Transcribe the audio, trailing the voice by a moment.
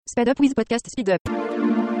Speed Up with Podcast Speed Up.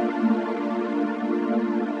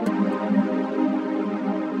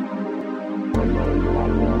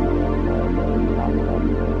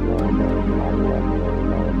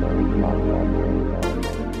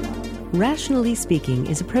 Rationally Speaking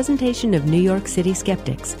is a presentation of New York City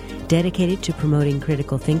skeptics dedicated to promoting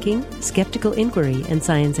critical thinking, skeptical inquiry, and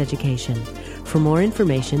science education. For more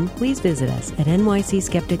information, please visit us at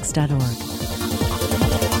nycskeptics.org.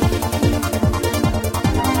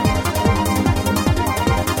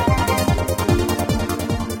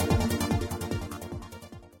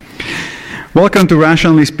 Welcome to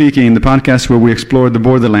Rationally Speaking, the podcast where we explore the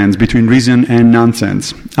borderlands between reason and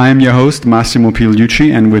nonsense. I am your host, Massimo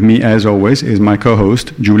Pigliucci, and with me, as always, is my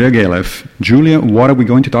co-host, Julia Galef. Julia, what are we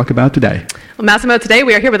going to talk about today? Well, Massimo, today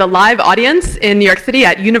we are here with a live audience in New York City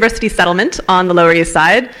at University Settlement on the Lower East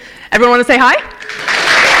Side. Everyone want to say hi?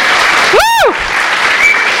 Woo!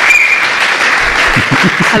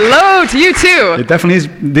 Hello to you, too. It definitely is.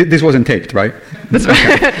 This wasn't taped, right?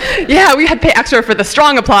 Yeah, we had to pay extra for the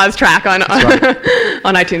strong applause track on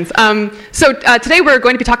iTunes. So today we're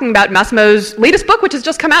going to be talking about Massimo's latest book, which has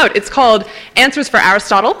just come out. It's called Answers for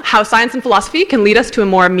Aristotle: How Science and Philosophy Can Lead Us to a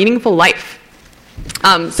More Meaningful Life.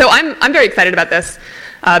 So I'm very excited about this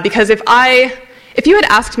because if you had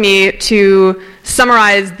asked me to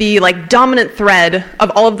summarize the dominant thread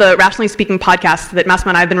of all of the Rationally Speaking podcasts that Massimo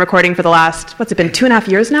and I have been recording for the last, what's it been, 2.5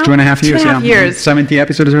 years now? 2.5 years, 2.5 years. 70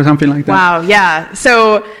 episodes or something like that. Wow, yeah.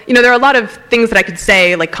 So, there are a lot of things that I could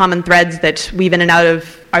say, like common threads that weave in and out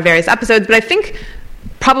of our various episodes, but I think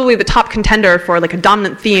probably the top contender for a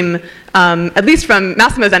dominant theme, at least from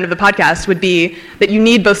Massimo's end of the podcast, would be that you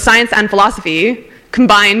need both science and philosophy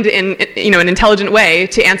combined in an intelligent way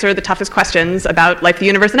to answer the toughest questions about life, the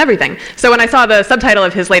universe, and everything. So when I saw the subtitle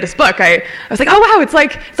of his latest book, I was like, oh wow, it's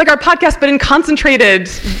like our podcast, but in concentrated,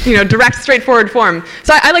 direct, straightforward form.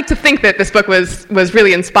 So I like to think that this book was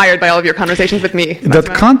really inspired by all of your conversations with me. That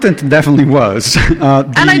content definitely was. And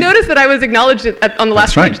I noticed that I was acknowledged on the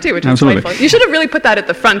last page too, which was delightful. You should have really put that at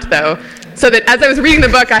the front though, so that as I was reading the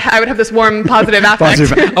book, I would have this warm, positive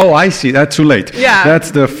affect. Oh, I see. That's too late. Yeah.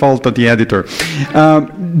 That's the fault of the editor.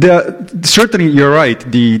 Certainly, you're right.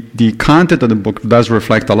 The content of the book does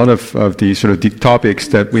reflect a lot of the sort of the topics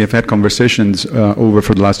that we have had conversations over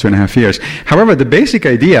for the last 2.5 years. However, the basic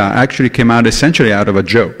idea actually came out essentially out of a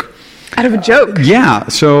joke. Out of a joke? Yeah.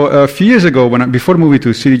 So a few years ago, before moving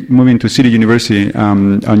to City University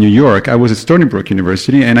on New York, I was at Stony Brook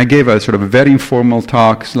University, and I gave a sort of a very informal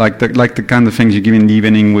talks, like the kind of things you give in the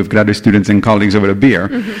evening with graduate students and colleagues over a beer.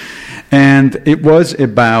 Mm-hmm. And it was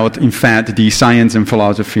about, in fact, the science and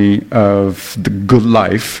philosophy of the good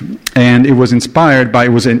life, and it was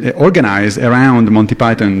organized around Monty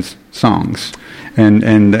Python's songs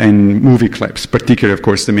and movie clips, particularly, of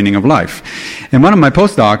course, The Meaning of Life. And one of my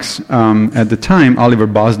postdocs at the time, Oliver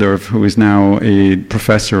Bosdorf, who is now a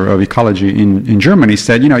professor of ecology in Germany,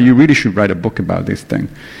 said, you really should write a book about this thing.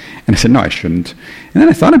 And I said, no, I shouldn't. And then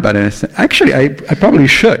I thought about it, and I said, actually, I probably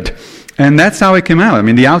should. And that's how it came out. I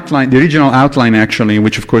mean, the original outline, actually,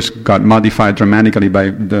 which of course got modified dramatically by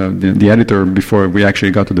the editor before we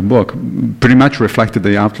actually got to the book, pretty much reflected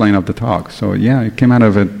the outline of the talk. So yeah, it came out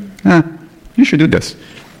of it. You should do this.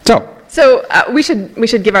 So we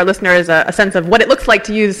should give our listeners a sense of what it looks like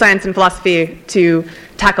to use science and philosophy to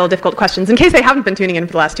tackle difficult questions, in case they haven't been tuning in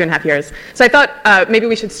for the last 2.5 years. So I thought maybe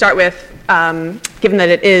we should start with, given that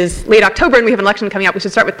it is late October and we have an election coming up, we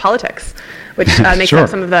should start with politics, which makes up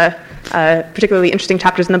some of the particularly interesting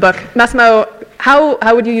chapters in the book. Massimo,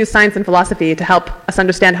 how would you use science and philosophy to help us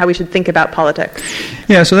understand how we should think about politics?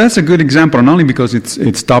 Yeah, so that's a good example, not only because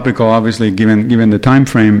it's topical, obviously, given the time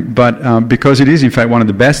frame, but because it is, in fact, one of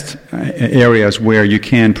the best areas where you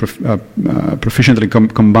can proficiently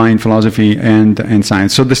combine philosophy and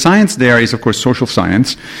science. So the science there is, of course, social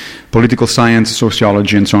science, political science,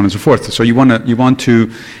 sociology, and so on and so forth. So you want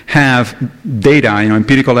to have data,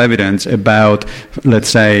 empirical evidence about, let's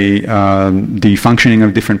say, the functioning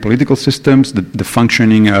of different political systems, the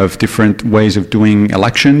functioning of different ways of doing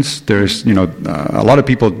elections. There's, a lot of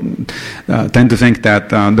people tend to think that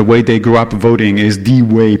the way they grew up voting is the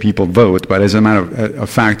way people vote, but as a matter of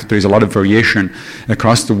fact, there's a lot of variation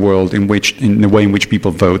across the world in the way in which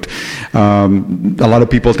people vote. A lot of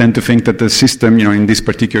people tend to think that the system, in this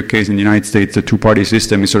particular case in the United States, the two-party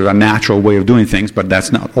system is sort of a natural way of doing things, but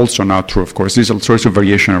that's also not true, of course. There's all sorts of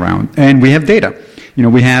variation around. And we have data.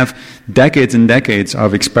 We have decades and decades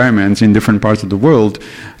of experiments in different parts of the world,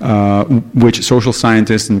 which social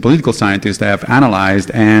scientists and political scientists have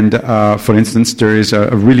analyzed. And, for instance, there is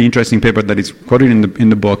a really interesting paper that is quoted in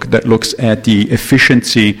the book that looks at the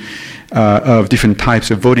efficiency of different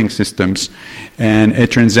types of voting systems. And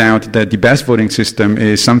it turns out that the best voting system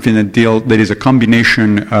is something that is a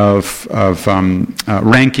combination of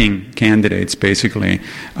ranking candidates, basically.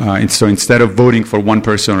 So instead of voting for one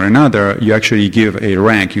person or another, you actually give a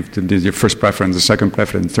rank. There's your first preference, the second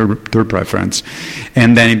preference, third preference,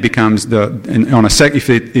 and then it becomes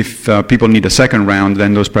if people need a second round,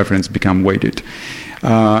 then those preferences become weighted.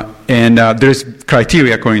 And there's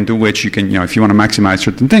criteria according to which you can, if you want to maximize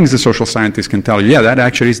certain things, the social scientists can tell you, yeah, that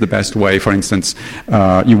actually is the best way. For instance,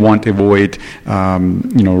 you want to avoid,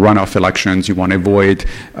 runoff elections. You want to avoid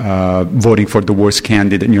voting for the worst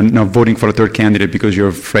candidate. You're not voting for a third candidate because you're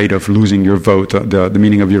afraid of losing your vote, the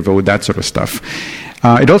meaning of your vote, that sort of stuff.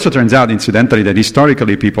 It also turns out, incidentally, that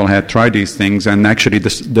historically people had tried these things, and actually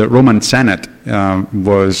the Roman Senate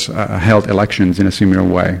held elections in a similar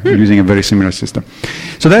way, using a very similar system.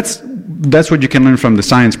 So that's what you can learn from the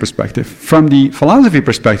science perspective. From the philosophy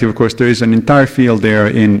perspective, of course, there is an entire field there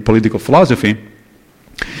in political philosophy,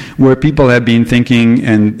 where people have been thinking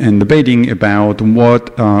and debating about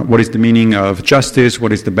what is the meaning of justice,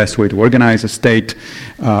 what is the best way to organize a state,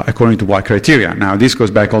 according to what criteria. Now, this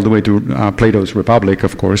goes back all the way to Plato's Republic,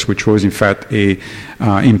 of course, which was in fact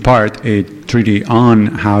in part a treatise on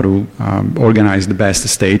how to organize the best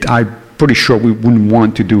state. I'm pretty sure we wouldn't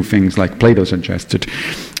want to do things like Plato suggested,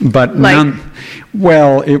 but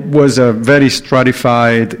well, it was a very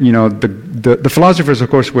stratified. The philosophers, of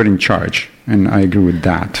course, were in charge, and I agree with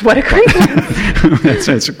that. What a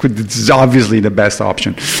coincidence! It's obviously the best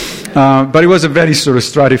option. But it was a very sort of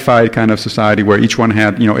stratified kind of society where each one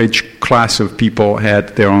had, each class of people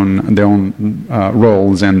had their own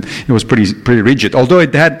roles, and it was pretty rigid. Although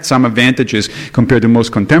it had some advantages compared to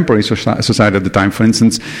most contemporary society at the time. For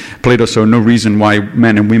instance, Plato saw no reason why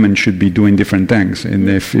men and women should be doing different things. And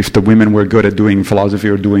if the women were good at doing philosophy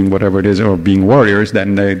or doing whatever it is, or being warriors,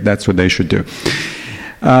 then that's what they should do.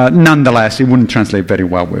 Nonetheless, it wouldn't translate very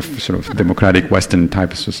well with sort of democratic Western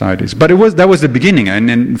type of societies. But that was the beginning, and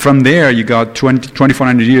then from there you got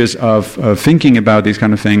 2,400 years of thinking about these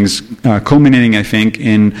kind of things, culminating, I think,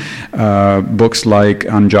 in books like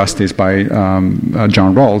On Justice by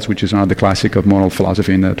John Rawls, which is another classic of moral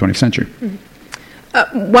philosophy in the 20th century.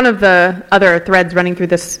 Mm-hmm. One of the other threads running through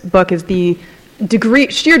this book is the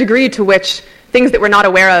sheer degree to which things that we're not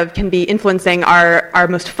aware of can be influencing our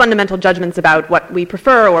most fundamental judgments about what we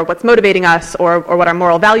prefer or what's motivating us or what our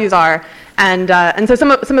moral values are. And so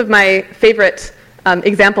some of my favorite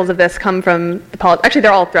examples of this come from the politics. Actually,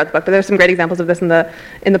 they're all throughout the book, but there's some great examples of this in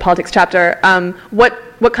the politics chapter.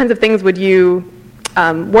 What kinds of things would you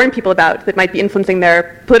warn people about that might be influencing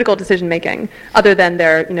their political decision making, other than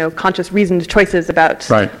their conscious, reasoned choices about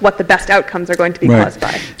what the best outcomes are going to be caused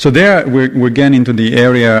by? So there we're getting into the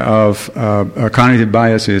area of cognitive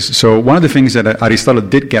biases. So one of the things that Aristotle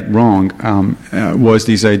did get wrong was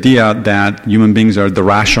this idea that human beings are the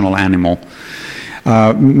rational animal.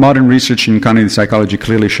 Modern research in cognitive psychology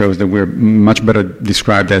clearly shows that we're much better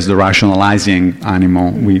described as the rationalizing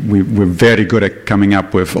animal. We're very good at coming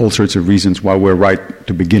up with all sorts of reasons why we're right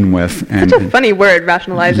to begin with. Such a funny word,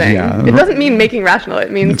 rationalizing. Yeah. It doesn't mean making rational.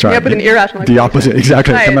 It means coming up with an irrational explanation. The opposite,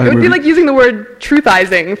 exactly. Right. It would be like using the word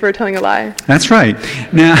truthizing for telling a lie. That's right.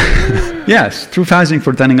 Now, yes, truthizing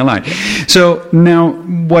for telling a lie. So now,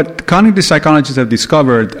 what cognitive psychologists have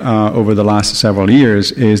discovered over the last several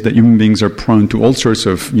years is that human beings are prone to all sorts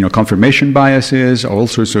of confirmation biases, all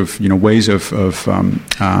sorts of ways of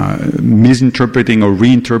misinterpreting or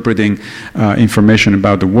reinterpreting information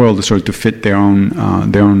about the world, sort of to fit their own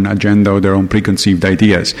agenda or their own preconceived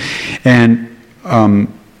ideas. And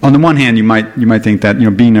on the one hand, you might think that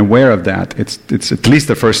being aware of that, it's at least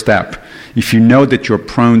the first step. If you know that you're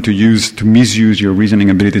prone to misuse your reasoning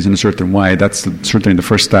abilities in a certain way, that's certainly the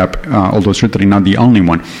first step, although certainly not the only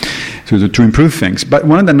one, to improve things. But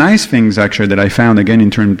one of the nice things, actually, that I found, again, in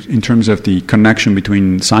terms of the connection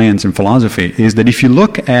between science and philosophy, is that if you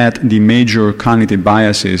look at the major cognitive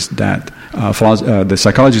biases that the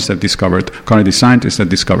psychologists have discovered, cognitive scientists have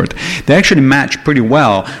discovered, they actually match pretty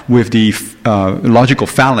well with the logical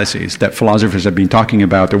fallacies that philosophers have been talking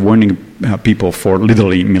about or warning people for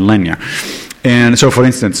literally millennia. And so, for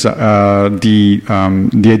instance, the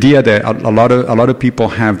idea that a lot of people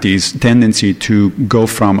have this tendency to go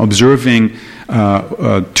from observing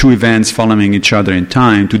two events following each other in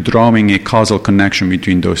time to drawing a causal connection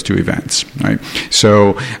between those two events. Right?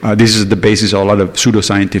 So this is the basis of a lot of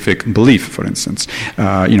pseudoscientific belief. For instance,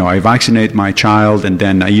 I vaccinate my child, and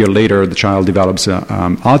then a year later the child develops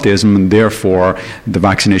autism, and therefore the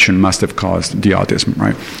vaccination must have caused the autism.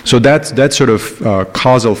 Right? So that sort of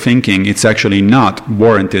causal thinking, it's actually not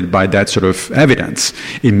warranted by that sort of evidence.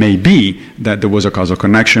 It may be that there was a causal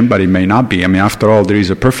connection, but it may not be. I mean, after all, there is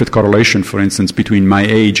a perfect correlation, for instance, between my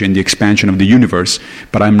age and the expansion of the universe,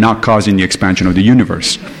 but I'm not causing the expansion of the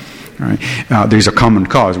universe. Right? There is a common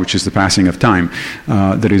cause, which is the passing of time,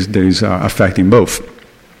 that is affecting both.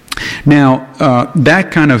 Now,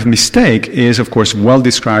 that kind of mistake is, of course, well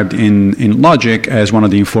described in logic as one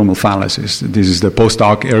of the informal fallacies. This is the post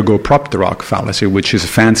hoc ergo propter hoc fallacy, which is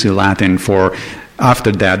fancy Latin for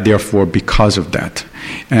after that, therefore because of that.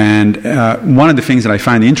 And one of the things that I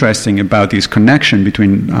find interesting about this connection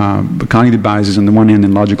between cognitive biases on the one hand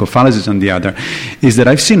and logical fallacies on the other is that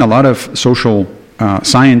I've seen a lot of social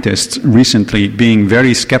scientists recently being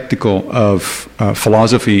very skeptical of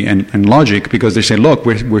philosophy and logic, because they say, look,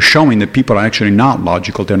 we're showing that people are actually not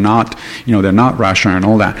logical, they're not rational and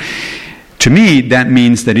all that. To me, that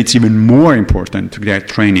means that it's even more important to get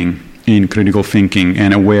training in critical thinking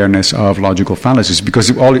and awareness of logical fallacies,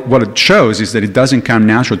 because what it shows is that it doesn't come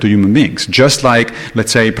natural to human beings, just like,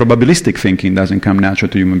 let's say, probabilistic thinking doesn't come natural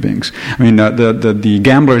to human beings. I mean, the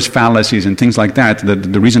gamblers' fallacies and things like that,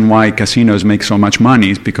 the reason why casinos make so much money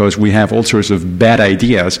is because we have all sorts of bad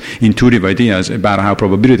ideas, intuitive ideas about how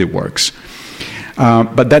probability works.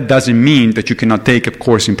 But that doesn't mean that you cannot take a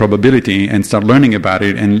course in probability and start learning about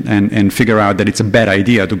it and figure out that it's a bad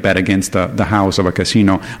idea to bet against the house of a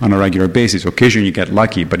casino on a regular basis. Occasionally you get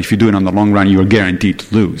lucky, but if you do it on the long run, you're guaranteed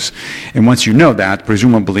to lose. And once you know that,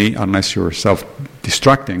 presumably, unless you're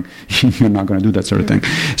self-destructing, you're not going to do that sort of thing.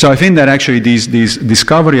 So I think that actually these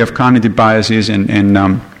discovery of cognitive biases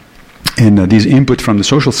and these input from the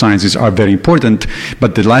social sciences are very important,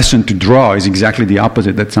 but the lesson to draw is exactly the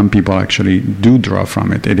opposite that some people actually do draw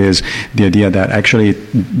from it. It is the idea that actually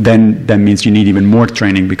then that means you need even more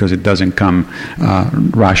training because it doesn't come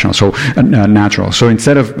rational, so natural. So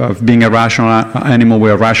instead of being a rational animal,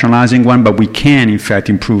 we are rationalizing one, but we can in fact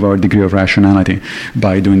improve our degree of rationality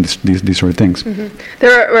by doing these sort of things. Mm-hmm.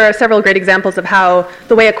 There are several great examples of how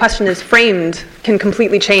the way a question is framed can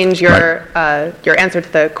completely change your answer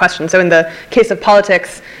to the question. So in the case of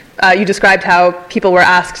politics, you described how people were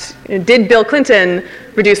asked, did Bill Clinton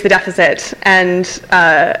reduce the deficit? And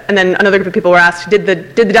then another group of people were asked, did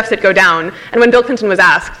the deficit go down? And when Bill Clinton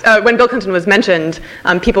was mentioned,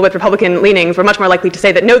 people with Republican leanings were much more likely to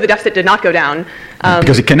say that no, the deficit did not go down.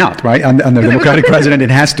 Because it cannot, right? Under the Democratic president, it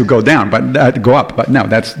has to go down, but go up. But no,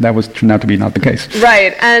 that was turned out to be not the case.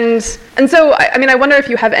 Right, and so I wonder if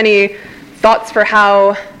you have any thoughts for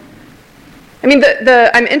how.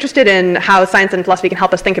 I'm interested in how science and philosophy can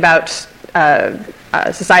help us think about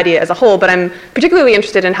society as a whole, but I'm particularly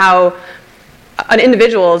interested in how an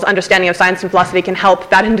individual's understanding of science and philosophy can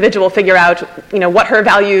help that individual figure out, what her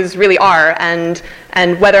values really are, and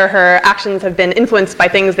whether her actions have been influenced by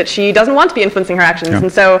things that she doesn't want to be influencing her actions. Yeah.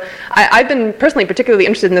 And so I've been personally particularly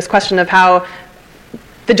interested in this question of how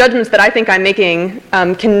the judgments that I think I'm making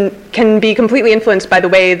can be completely influenced by the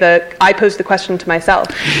way that I pose the question to myself.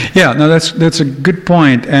 Yeah, no, that's a good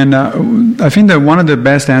point, and I think that one of the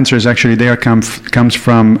best answers actually there comes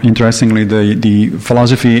from, interestingly, the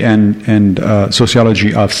philosophy and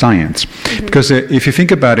sociology of science, mm-hmm. Because if you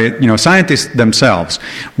think about it, scientists themselves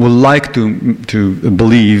will like to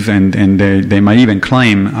believe, and they might even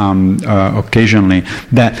claim occasionally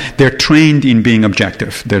that they're trained in being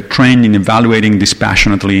objective. They're trained in evaluating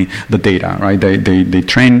dispassionately the data, right? They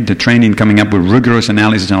train in coming up with rigorous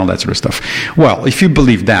analysis and all that sort of stuff. Well, if you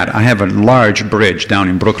believe that, I have a large bridge down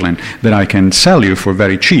in Brooklyn that I can sell you for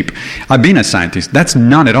very cheap. I've been a scientist. That's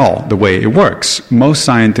not at all the way it works. Most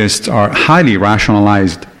scientists are highly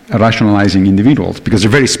rationalizing individuals because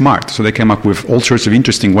they're very smart, so they come up with all sorts of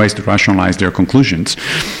interesting ways to rationalize their conclusions.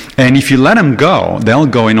 And if you let them go, they'll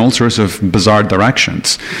go in all sorts of bizarre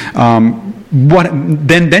directions.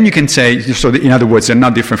 Then you can say, so in other words, they're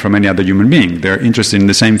not different from any other human being. They're interested in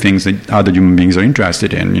the same things that other human beings are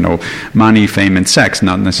interested in, money, fame, and sex,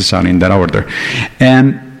 not necessarily in that order.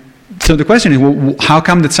 And so the question is, well, how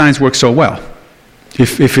come that science works so well?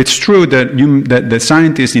 If it's true that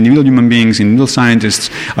scientists, individual human beings, individual scientists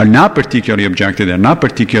are not particularly objective, they're not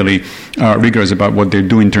particularly rigorous about what they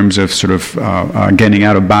do in terms of sort of getting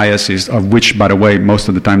out of biases, of which, by the way, most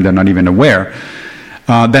of the time they're not even aware,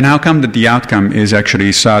 then how come that the outcome is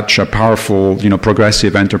actually such a powerful,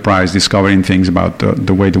 progressive enterprise discovering things about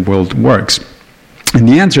the way the world works? And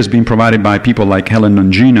the answer has been provided by people like Helen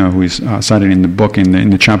Longino, who is cited in the book in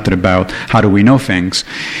the chapter about how do we know things.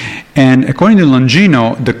 And according to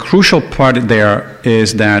Longino, the crucial part there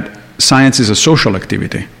is that science is a social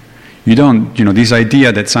activity. You don't, this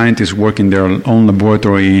idea that scientists work in their own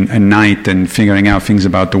laboratory at night and figuring out things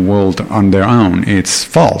about the world on their own, it's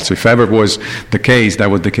false. If ever was the case, that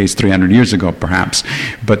was the case 300 years ago, perhaps,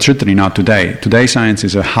 but certainly not today. Today, science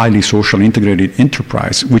is a highly social integrated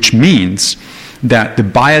enterprise, which means that the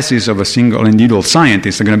biases of a single individual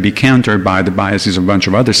scientist are going to be countered by the biases of a bunch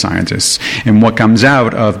of other scientists. And what comes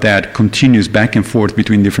out of that continuous back and forth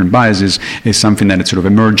between different biases is something that it sort of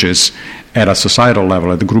emerges at a societal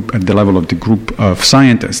level, at the level of the group of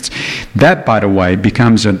scientists. That, by the way,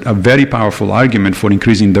 becomes a very powerful argument for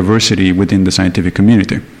increasing diversity within the scientific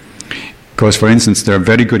community. Because, for instance, there are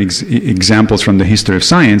very good examples from the history of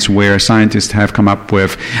science where scientists have come up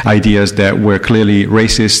with ideas that were clearly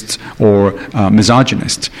racist or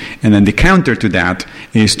misogynist. And then the counter to that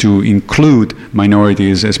is to include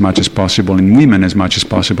minorities as much as possible and women as much as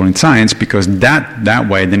possible in science, because that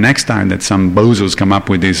way, the next time that some bozos come up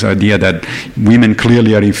with this idea that women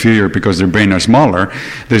clearly are inferior because their brains are smaller,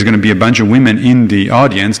 there's going to be a bunch of women in the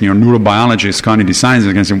audience, neurobiologists, cognitive scientists,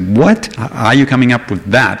 are going to say, what? Are you coming up with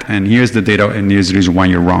that? And here's the data, and here's the reason why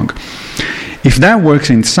you're wrong. If that works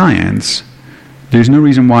in science, there's no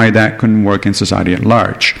reason why that couldn't work in society at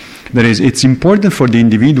large. That is, it's important for the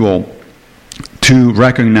individual to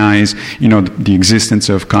recognize, the existence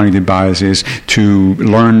of cognitive biases, to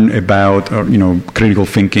learn about, critical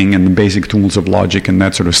thinking and the basic tools of logic and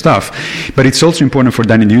that sort of stuff. But it's also important for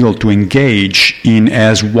that individual to engage in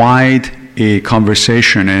as wide a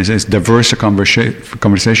conversation, as diverse a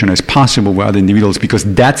conversation as possible with other individuals, because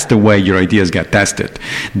that's the way your ideas get tested.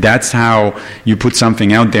 That's how you put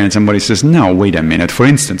something out there and somebody says, no, wait a minute. For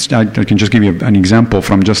instance, I can just give you an example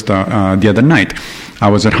from just the other night. I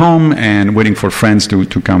was at home and waiting for friends to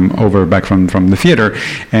come over back from the theater,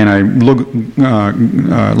 and I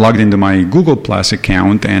logged into my Google Plus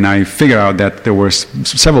account, and I figured out that there were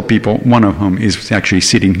several people, one of whom is actually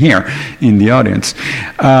sitting here in the audience,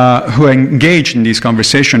 who engaged in this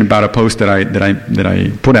conversation about a post that I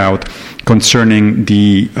put out concerning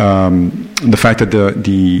the fact that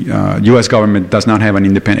the U.S. government does not have an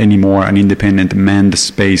independent manned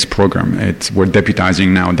space program. We're deputizing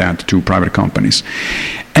now that to private companies.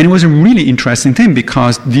 And it was a really interesting thing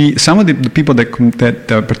because some of the people that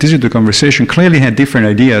participated in the conversation clearly had different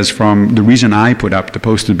ideas from the reason I put up the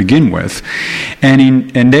post to begin with.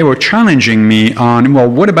 And they were challenging me on, well,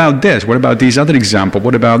 what about this? What about these other examples?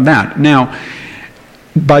 What about that? Now,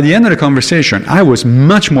 by the end of the conversation, I was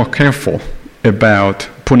much more careful about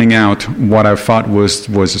putting out what I thought was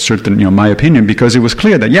a certain, my opinion, because it was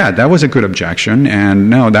clear that, that was a good objection, and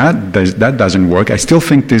no, that doesn't work. I still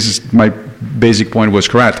think my basic point was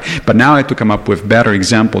correct, but now I had to come up with better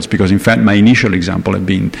examples because, in fact, my initial example had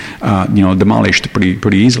been, demolished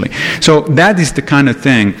pretty easily. So that is the kind of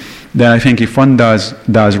thing that I think if one does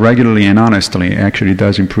regularly and honestly, actually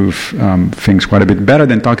does improve things quite a bit better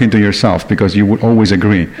than talking to yourself, because you would always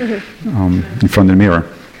agree in front of the mirror.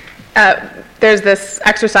 There's this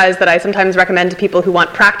exercise that I sometimes recommend to people who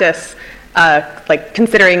want practice, like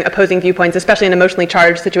considering opposing viewpoints, especially in emotionally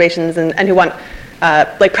charged situations, and who want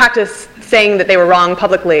practice saying that they were wrong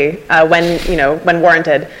publicly when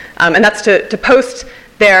warranted. And that's to post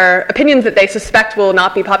their opinions that they suspect will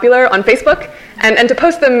not be popular on Facebook, and to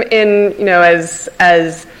post them in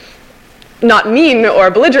as not mean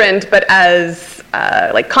or belligerent, but as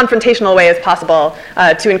confrontational way as possible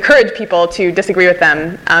to encourage people to disagree with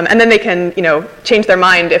them, and then they can change their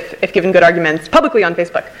mind if given good arguments publicly on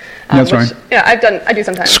Facebook. That's right. Yeah, I do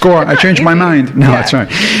sometimes. Score! I changed my mind. No, that's right.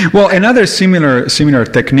 Well, another similar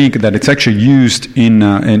technique that it's actually used in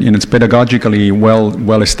it's pedagogically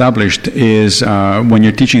well established is when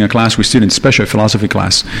you're teaching a class with students, especially a philosophy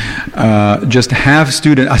class, just have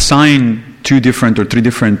students assign 2 different or 3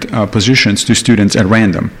 different positions to students at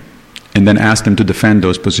random, and then ask them to defend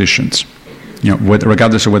those positions,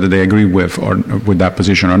 regardless of whether they agree with that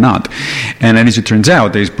position or not. And as it turns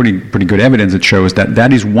out, there's pretty good evidence that shows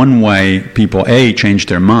that is one way people change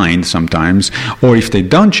their mind sometimes, or if they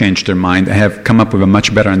don't change their mind, they have come up with a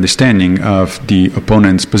much better understanding of the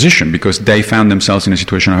opponent's position, because they found themselves in a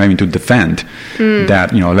situation of having to defend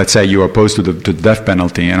that. Let's say you're opposed to the death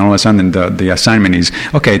penalty, and all of a sudden the assignment is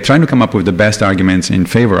trying to come up with the best arguments in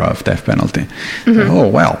favor of death penalty.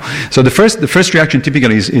 So the first reaction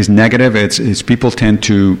typically is negative. It's people tend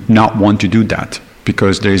to not want to do that.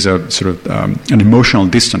 because there is a sort of an emotional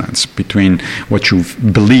dissonance between what you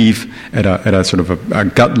believe at a sort of a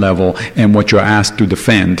gut level and what you're asked to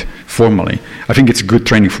defend formally. I think it's good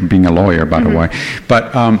training for being a lawyer, by the way.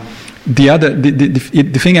 But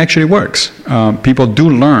the thing actually works. People do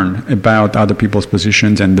learn about other people's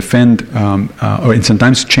positions and defend, or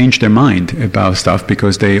sometimes change their mind about stuff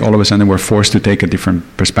because they all of a sudden were forced to take a different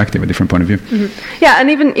perspective, a different point of view. Yeah, and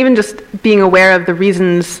even just being aware of the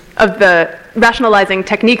reasons of the rationalizing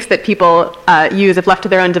techniques that people use if left to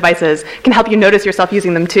their own devices can help you notice yourself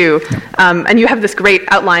using them too. Yeah. And you have this great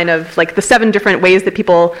outline of like the 7 different ways that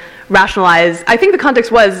people rationalize. I think the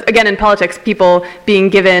context was, again, in politics, people being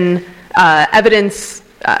given evidence,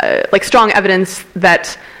 like strong evidence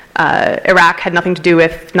that Iraq had nothing to do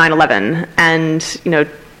with 9/11, and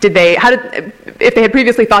if they had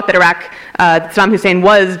previously thought that Saddam Hussein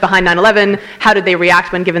was behind 9/11, how did they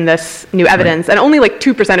react when given this new evidence? Right. And only like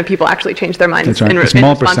 2% of people actually changed their minds in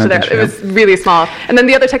response to that. It was really small. And then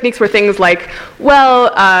the other techniques were things like,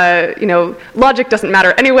 logic doesn't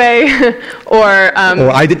matter anyway, or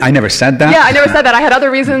I never said that. Yeah, I never said that. I had other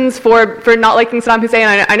reasons for not liking Saddam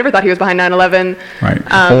Hussein. I never thought he was behind 9/11. Right.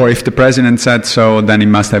 Or if the president said so, then he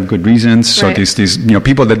must have good reasons. So these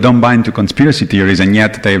people that don't buy into conspiracy theories and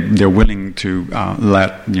yet they're willing to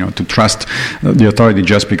to trust the authority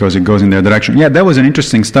just because it goes in their direction. Yeah, that was an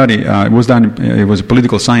interesting study. It was a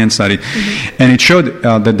political science study, and it showed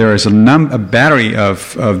that there is a battery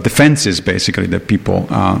of defenses basically that people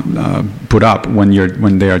put up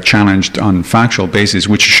when they are challenged on factual basis,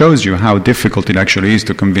 which shows you how difficult it actually is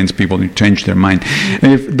to convince people to change their mind.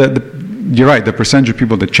 And if you're right, the percentage of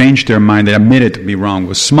people that changed their mind, they admitted to be wrong,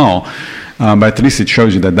 was small. But at least it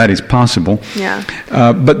shows you that is possible. Yeah.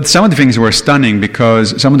 But some of the things were stunning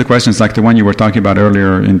because some of the questions, like the one you were talking about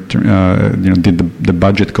earlier, did the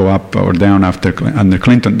budget go up or down under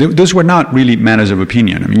Clinton? Those were not really matters of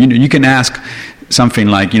opinion. I mean, you can ask something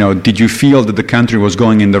like, did you feel that the country was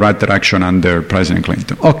going in the right direction under President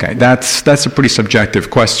Clinton? Okay, that's a pretty subjective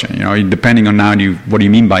question. Depending on what do you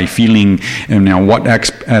mean by feeling, and what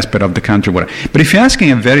aspect of the country. But if you're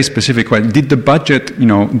asking a very specific question, did the budget,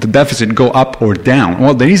 the deficit go up or down?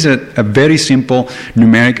 Well, there is a very simple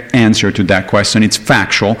numeric answer to that question. It's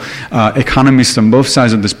factual. Economists on both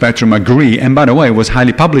sides of the spectrum agree, and by the way, it was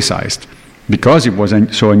highly publicized. Because it was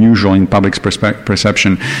so unusual in public's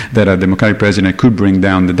perception that a Democratic president could bring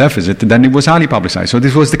down the deficit, then it was highly publicized. So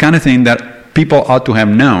this was the kind of thing that people ought to have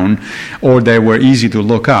known, or they were easy to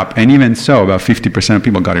look up. And even so, about 50% of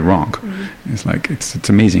people got it wrong. It's like it's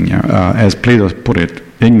amazing. As Plato put it,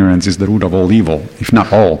 ignorance is the root of all evil, if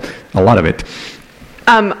not all, a lot of it.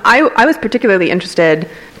 I was particularly interested,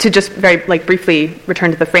 to just very briefly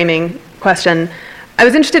return to the framing question. I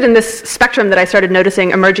was interested in this spectrum that I started noticing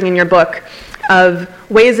emerging in your book of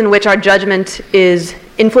ways in which our judgment is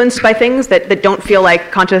influenced by things that don't feel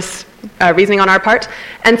like conscious reasoning on our part.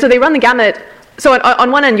 And so they run the gamut. So on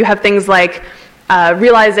one end, you have things like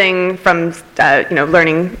realizing from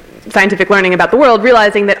scientific learning about the world,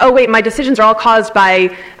 realizing that, oh, wait, my decisions are all caused by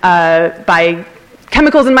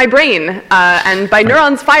chemicals in my brain and by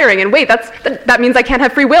neurons firing, and wait, that means I can't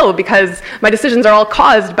have free will because my decisions are all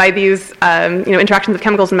caused by these interactions of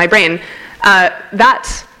chemicals in my brain. That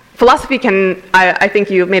philosophy can, I think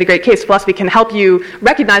you made a great case, philosophy can help you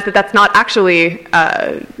recognize that that's not actually,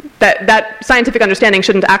 that scientific understanding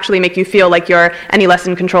shouldn't actually make you feel like you're any less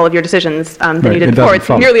in control of your decisions than you did before. It's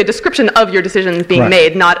merely a description of your decisions being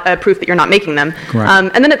made, not a proof that you're not making them.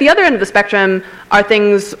 And then at the other end of the spectrum are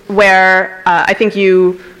things where I think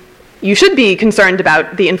you should be concerned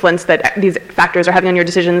about the influence that these factors are having on your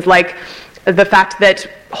decisions, like the fact that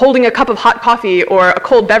holding a cup of hot coffee or a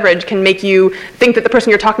cold beverage can make you think that the person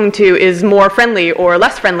you're talking to is more friendly or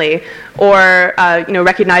less friendly, or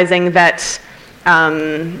recognizing that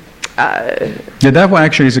that one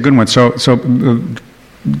actually is a good one. So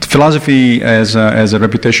philosophy has a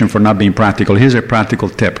reputation for not being practical. Here's a practical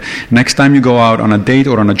tip. Next time you go out on a date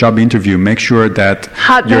or on a job interview, make sure that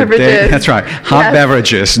hot beverages. That's right. Hot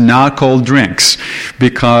beverages, not cold drinks.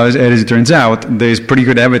 Because as it turns out, there's pretty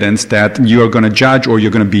good evidence that you are going to judge, or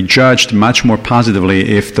you're going to be judged much more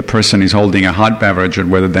positively if the person is holding a hot beverage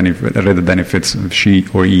rather than if it's she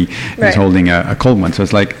or he is holding a cold one. So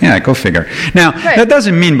it's like, go figure. Now, that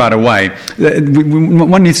doesn't mean, by the way,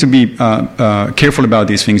 one needs to be careful about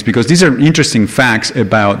these things, because these are interesting facts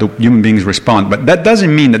about the human beings' response, but that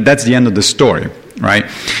doesn't mean that that's the end of the story, right?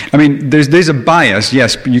 I mean, there's a bias.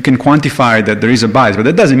 Yes, you can quantify that there is a bias, but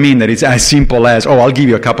that doesn't mean that it's as simple as, I'll give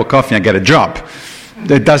you a cup of coffee and get a job.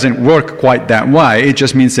 it doesn't work quite that way. It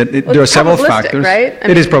just means that there are several factors. Right?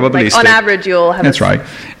 It is probabilistic. Like on average, you'll have. That's right.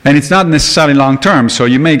 And it's not necessarily long term, so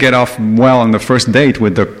you may get off well on the first date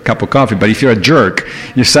with a cup of coffee, but if you're a jerk,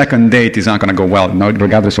 your second date is not going to go well,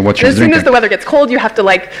 regardless of what you're drinking. As soon as the weather gets cold, you have to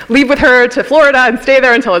leave with her to Florida and stay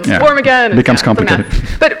there until it's warm again. It becomes complicated.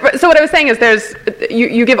 But so what I was saying is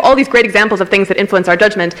you give all these great examples of things that influence our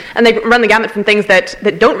judgment, and they run the gamut from things that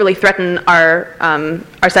don't really threaten our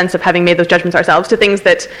sense of having made those judgments ourselves to things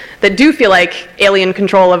that do feel like alien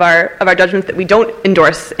control of our judgments that we don't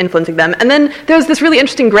endorse influencing them. And then there's this really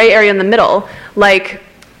interesting gray area in the middle, like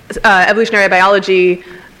evolutionary biology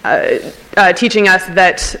teaching us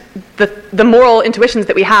that the moral intuitions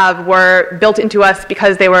that we have were built into us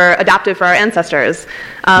because they were adaptive for our ancestors.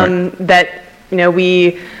 Right. That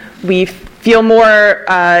we feel more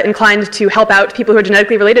inclined to help out people who are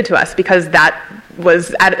genetically related to us because that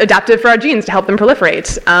was adaptive for our genes to help them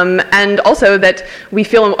proliferate. And also that we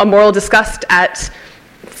feel a moral disgust at,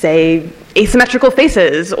 say, asymmetrical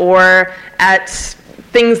faces or at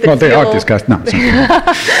things that they are discussed now.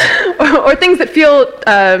 or things that feel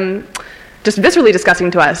just viscerally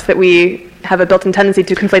disgusting to us, that we have a built-in tendency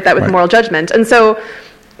to conflate that with moral judgment. And so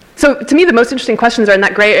to me, the most interesting questions are in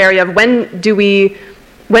that gray area of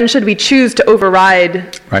when should we choose to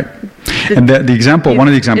override? Right. And the example, one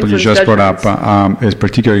of the examples you just brought up is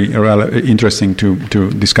particularly interesting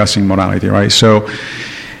to discussing morality, right? So,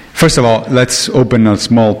 first of all, let's open a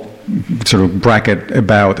small sort of bracket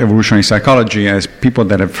about evolutionary psychology. As people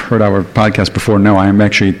that have heard our podcast before know, I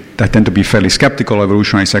tend to be fairly skeptical of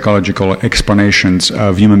evolutionary psychological explanations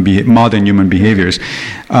of modern human behaviors.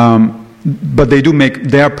 But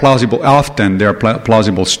they are plausible. Often they are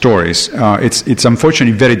plausible stories. It's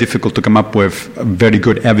unfortunately very difficult to come up with very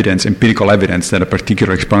good evidence, empirical evidence, that a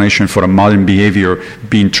particular explanation for a modern behavior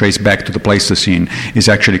being traced back to the Pleistocene is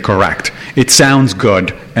actually correct. It sounds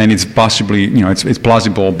good, and it's possibly, it's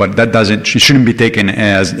plausible, but it shouldn't be taken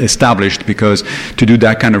as established, because to do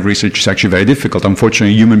that kind of research is actually very difficult.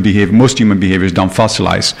 Unfortunately, most human behaviors don't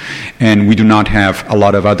fossilize, and we do not have a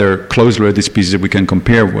lot of other closely related species that we can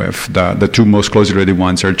compare with. The two most closely related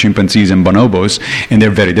ones are chimpanzees and bonobos, and they're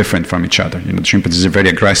very different from each other. Chimpanzees are very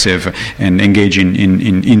aggressive and engage in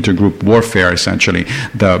intergroup warfare, essentially.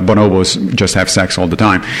 The bonobos just have sex all the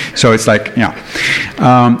time. So it's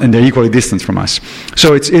and they're equally distant from us.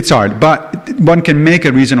 So it's hard, but one can make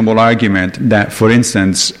a reasonable argument that, for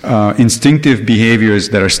instance, instinctive behaviors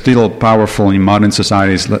that are still powerful in modern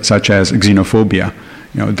societies, such as xenophobia,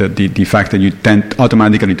 the fact that you tend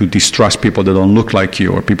automatically to distrust people that don't look like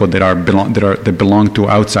you, or people that belong to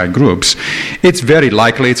outside groups, it's very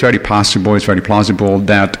likely, it's very possible, it's very plausible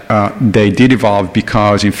that they did evolve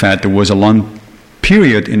because, in fact, there was a long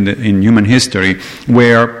period in human history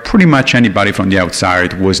where pretty much anybody from the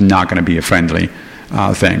outside was not going to be a friendly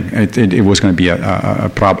thing. It was going to be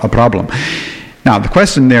a problem. Now, the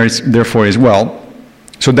question there is, therefore, is, well,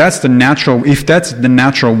 so if that's the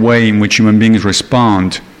natural way in which human beings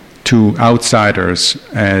respond to outsiders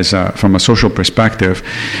from a social perspective,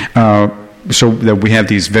 so that we have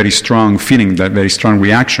this very strong feeling, that very strong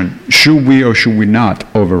reaction, should we or should we not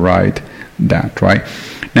override that, right?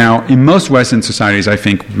 Now, in most Western societies, I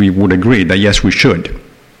think we would agree that yes, we should.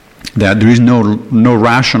 That there is no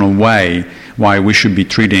rational way why we should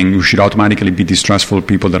automatically be distrustful of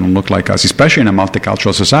people that don't look like us, especially in a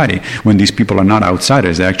multicultural society, when these people are not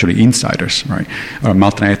outsiders, they're actually insiders, right? Or a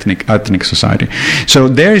multi-ethnic society. So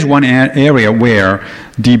there is one area where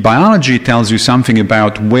the biology tells you something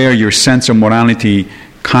about where your sense of morality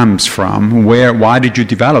comes from. Why did you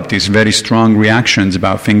develop these very strong reactions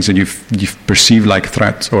about things that you perceive like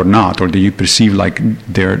threats or not, or that you perceive like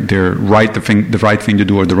they're the right thing to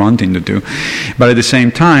do or the wrong thing to do? But at the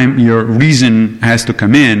same time, your reason has to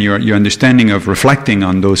come in. Your understanding of reflecting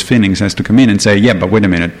on those feelings has to come in and say, yeah, but wait a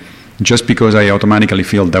minute. Just because I automatically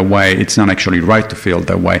feel that way, it's not actually right to feel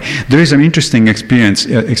that way. There is an interesting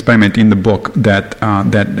experiment in the book that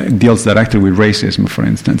deals directly with racism, for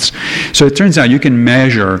instance. So it turns out you can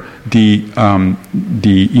measure the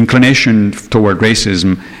inclination toward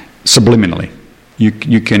racism subliminally.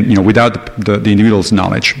 You can, without the individual's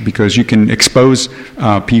knowledge, because you can expose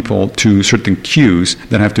people to certain cues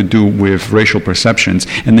that have to do with racial perceptions,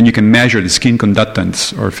 and then you can measure the skin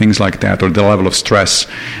conductance or things like that, or the level of stress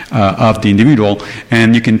of the individual,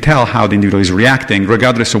 and you can tell how the individual is reacting,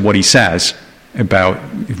 regardless of what he says about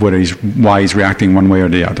why he's reacting one way or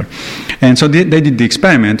the other. And so they did the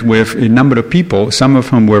experiment with a number of people, some of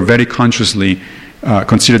whom were very consciously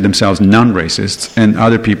considered themselves non-racists, and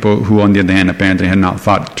other people who, on the other hand, apparently had not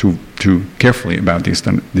thought too carefully about this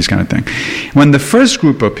kind of thing. When the first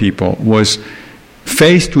group of people was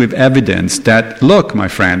faced with evidence that, look, my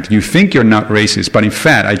friend, you think you're not racist, but in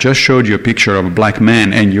fact, I just showed you a picture of a black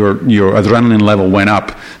man and your adrenaline level went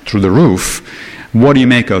up through the roof. What do you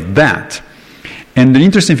make of that? And the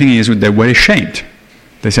interesting thing is they were ashamed.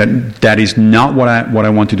 They said, that is not what I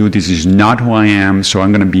want to do. This is not who I am, so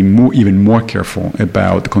I'm going to be even more careful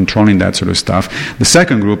about controlling that sort of stuff. The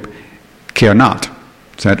second group, care not.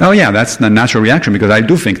 Said, oh yeah, that's the natural reaction because I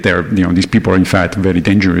do think these people are in fact very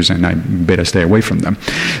dangerous and I better stay away from them.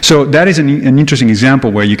 So that is an interesting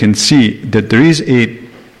example where you can see that there is a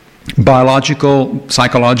biological,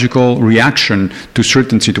 psychological reaction to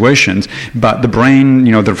certain situations, but the brain,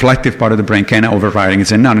 the reflective part of the brain can override and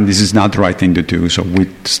say, no, this is not the right thing to do, so we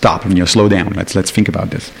stop and slow down. Let's think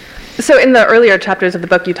about this. So in the earlier chapters of the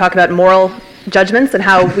book, you talk about moral judgments and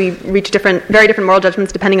how we reach very different moral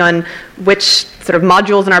judgments depending on which sort of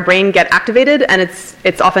modules in our brain get activated, and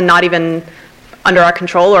it's often not even under our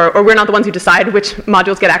control, or we're not the ones who decide which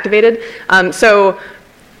modules get activated. I'll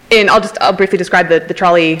briefly describe the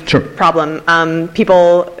trolley problem.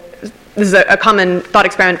 This is a common thought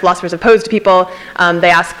experiment philosophers have posed to people.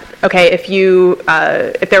 They ask, okay, if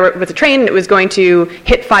there was a train and it was going to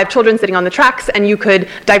hit 5 children sitting on the tracks, and you could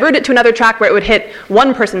divert it to another track where it would hit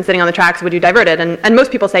 1 person sitting on the tracks, would you divert it? And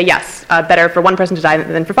most people say yes, better for 1 person to die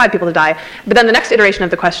than for 5 people to die. But then the next iteration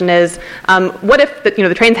of the question is, what if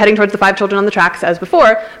the train's heading towards the 5 children on the tracks as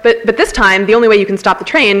before, but this time the only way you can stop the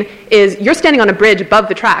train is you're standing on a bridge above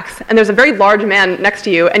the tracks, and there's a very large man next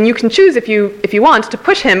to you, and you can choose if you want to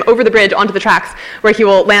push him over the bridge onto the tracks where he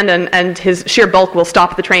will land and his sheer bulk will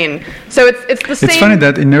stop the train. So it's the same. It's funny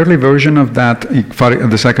that in the early version of that,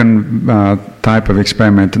 the second type of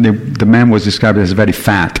experiment, the man was described as a very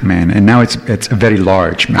fat man, and now it's a very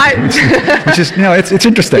large man, which is it's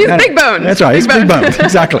interesting. He's big boned. That's right. He's big boned.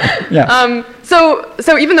 Exactly. Yeah.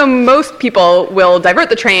 So even though most people will divert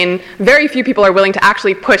the train, very few people are willing to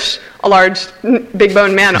actually push a large,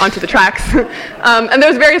 big-boned man onto the tracks. And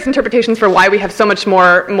there's various interpretations for why we have so much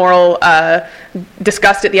more moral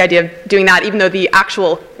disgust at the idea of doing that, even though the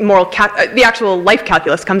actual the actual life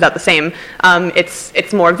calculus comes out the same.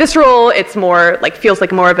 It's more visceral. It's more feels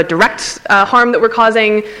like more of a direct harm that we're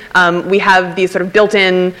causing. We have these sort of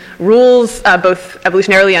built-in rules, both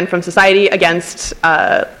evolutionarily and from society, against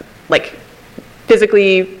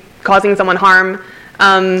physically causing someone harm,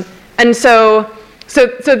 and so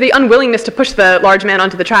the unwillingness to push the large man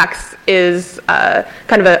onto the tracks is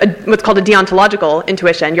kind of what's called a deontological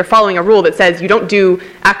intuition. You're following a rule that says you don't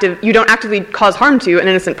actively cause harm to an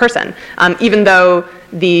innocent person, even though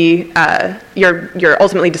you're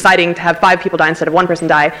ultimately deciding to have 5 people die instead of 1 person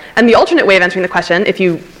die. And the alternate way of answering the question, if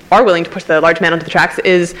you are willing to push the large man onto the tracks,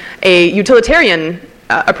 is a utilitarian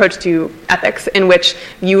approach to ethics, in which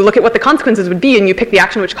you look at what the consequences would be and you pick the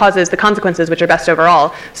action which causes the consequences which are best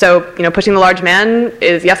overall. So, pushing the large man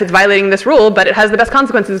is, yes, it's violating this rule, but it has the best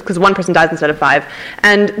consequences because 1 person dies instead of 5.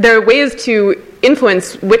 And there are ways to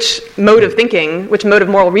influence which mode of thinking, which mode of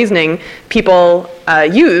moral reasoning people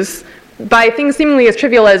use by things seemingly as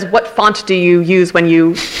trivial as what font do you use when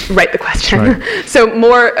you write the question. Right. So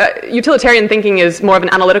more utilitarian thinking is more of an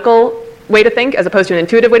analytical way to think as opposed to an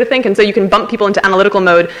intuitive way to think, and so you can bump people into analytical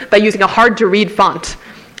mode by using a hard-to-read font.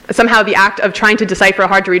 Somehow the act of trying to decipher a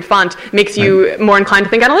hard-to-read font makes you more inclined to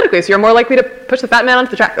think analytically, so you're more likely to push the fat man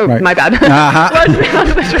onto the track. Oh, my bad. Large man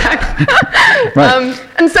onto the track.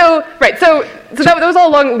 So those all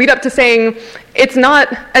along lead up to saying it's not,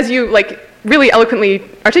 as you really eloquently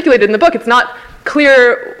articulated in the book, it's not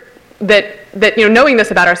clear that knowing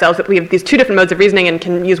this about ourselves, that we have these 2 different modes of reasoning and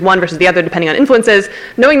can use one versus the other depending on influences,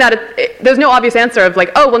 knowing that there's no obvious answer of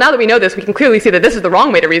now that we know this, we can clearly see that this is the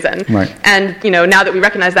wrong way to reason. Right. And now that we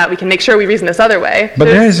recognize that, we can make sure we reason this other way. But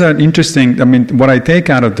there is an interesting, what I take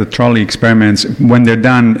out of the trolley experiments, when they're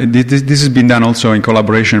done, this has been done also in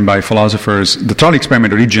collaboration by philosophers. The trolley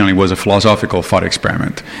experiment originally was a philosophical thought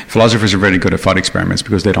experiment. Philosophers are very good at thought experiments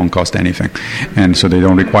because they don't cost anything, and so they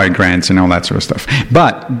don't require grants and all that sort of stuff.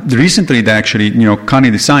 But recently, they actually,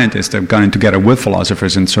 cognitive scientists have gotten together with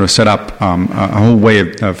philosophers and sort of set up a whole way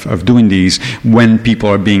of doing these when people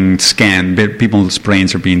are being scanned, people's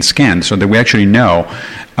brains are being scanned, so that we actually know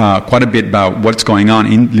quite a bit about what's going on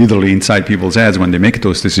literally inside people's heads when they make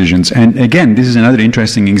those decisions. And again, this is another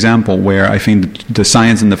interesting example where I think the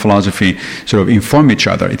science and the philosophy sort of inform each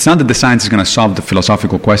other. It's not that the science is going to solve the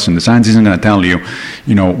philosophical question. The science isn't going to tell you,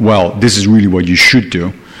 well, this is really what you should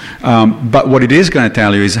do. But what it is going to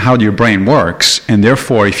tell you is how your brain works, and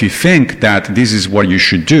therefore, if you think that this is what you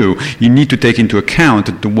should do, you need to take into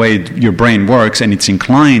account the way your brain works and it's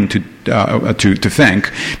inclined to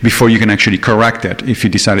think before you can actually correct it if you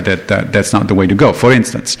decided that that's not the way to go. For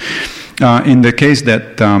instance, in the case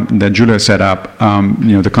that Julia set up,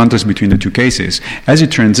 the contrast between the two cases, as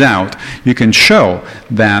it turns out, you can show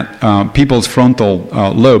that people's frontal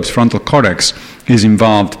lobes, frontal cortex, is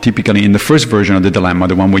involved typically in the first version of the dilemma,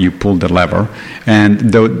 the one where you pull the lever,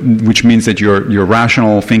 which means that your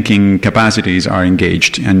rational thinking capacities are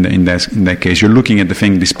engaged. And in that case, you're looking at the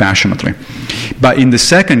thing dispassionately. But in the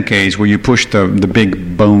second case, where you push the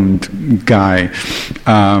big boned guy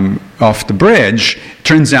off the bridge,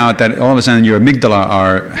 turns out that all of a sudden your amygdala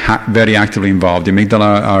are very actively involved. The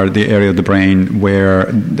amygdala are the area of the brain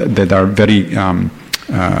that are very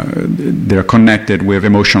they're connected with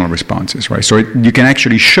emotional responses, right? So you can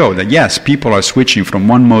actually show that, yes, people are switching from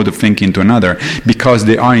one mode of thinking to another because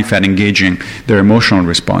they are, in fact, engaging their emotional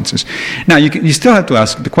responses. Now, you still have to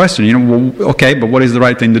ask the question, okay, but what is the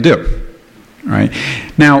right thing to do? Right?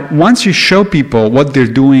 Now, once you show people what they're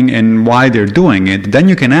doing and why they're doing it, then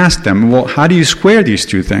you can ask them, well, how do you square these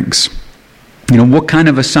two things? What kind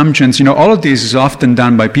of assumptions, all of this is often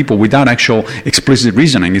done by people without actual explicit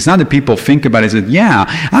reasoning. It's not that people think about it as, yeah,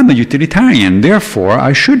 I'm a utilitarian, therefore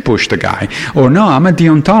I should push the guy. Or no, I'm a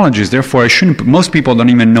deontologist, therefore I shouldn't. Most people don't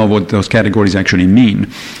even know what those categories actually mean.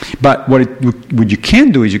 But what you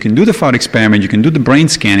can do is you can do the thought experiment, you can do the brain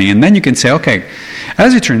scanning, and then you can say, okay,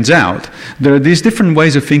 as it turns out, there are these different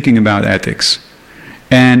ways of thinking about ethics.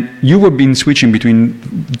 And you have been switching between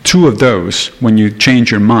two of those when you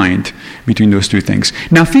change your mind between those two things.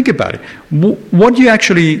 Now think about it. What do you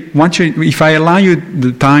actually want if I allow you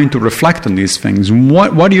the time to reflect on these things,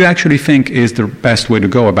 what do you actually think is the best way to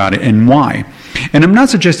go about it and why? And I'm not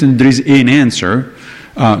suggesting there is an answer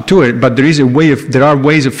to it, but there are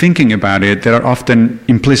ways of thinking about it that are often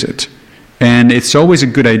implicit. And it's always a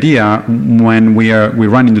good idea when we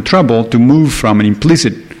run into trouble to move from an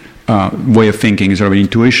implicit way of thinking, sort of an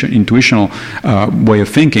intuitional way of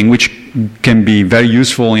thinking, which can be very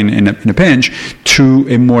useful in a pinch, to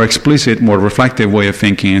a more explicit, more reflective way of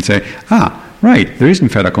thinking and say, right, there is in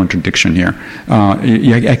fact a contradiction here.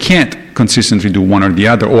 I can't consistently do one or the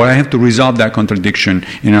other, or I have to resolve that contradiction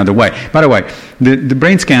in another way. By the way, the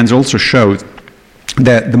brain scans also show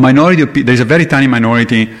that the minority of there's a very tiny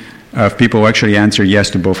minority of people who actually answer yes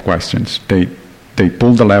to both questions. They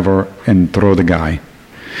pull the lever and throw the guy.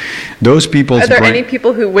 Those people's Are there any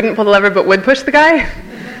people who wouldn't pull the lever but would push the guy?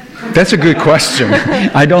 That's a good question.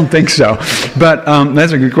 I don't think so. But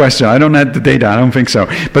that's a good question. I don't have the data. I don't think so.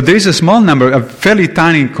 But there is a small number, a fairly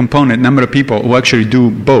tiny number of people who actually do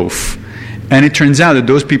both. And it turns out that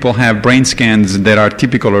those people have brain scans that are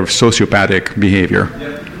typical of sociopathic behavior.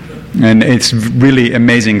 And it's really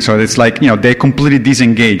amazing. So it's like, they're completely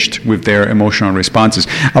disengaged with their emotional responses.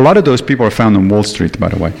 A lot of those people are found on Wall Street, by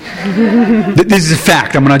the way. This is a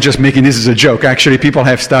fact. I'm not just making this as a joke. Actually, people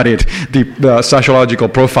have studied the sociological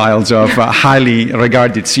profiles of highly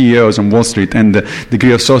regarded CEOs on Wall Street, and the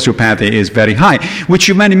degree of sociopathy is very high, which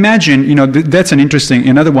you might imagine, that's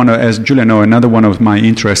another one, as Julia knows, another one of my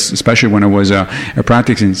interests, especially when I was a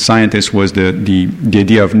practicing scientist, was the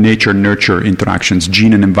idea of nature-nurture interactions,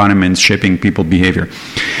 gene and environment shaping people behavior.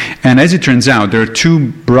 And as it turns out, there are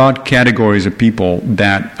two broad categories of people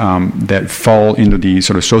that fall into the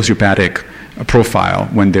sort of sociopathic profile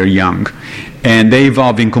when they're young, and they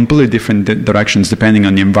evolve in completely different directions depending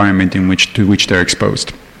on the environment to which they're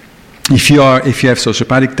exposed. If you have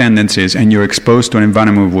sociopathic tendencies and you're exposed to an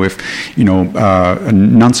environment with, a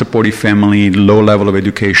non-supportive family, low level of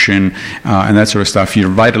education, and that sort of stuff, you're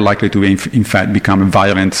very likely to, in fact, become a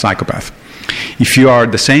violent psychopath. If you are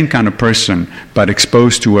the same kind of person but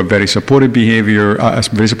exposed to a very supportive behavior, a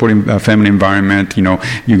very supportive family environment,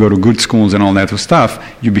 you go to good schools and all that sort of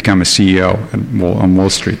stuff, you become a CEO on Wall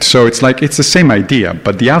Street. So it's the same idea,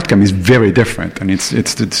 but the outcome is very different, and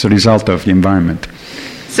it's a result of the environment.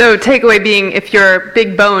 So takeaway being, if you're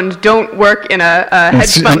big boned, don't work in a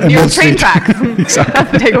hedge fund near train tracks. Exactly.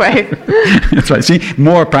 That's the takeaway. That's right. See,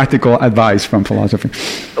 more practical advice from philosophy.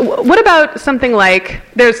 What about something like,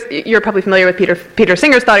 you're probably familiar with Peter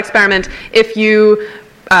Singer's thought experiment. If you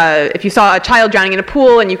saw a child drowning in a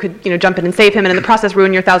pool and you could jump in and save him, and in the process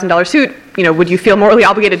ruin your $1,000 suit, would you feel morally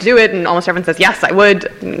obligated to do it? And almost everyone says, yes, I would.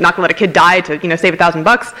 I'm not going to let a kid die to save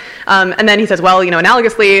 $1,000. And then he says, well,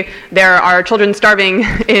 analogously, there are children starving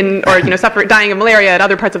dying of malaria in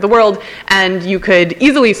other parts of the world, and you could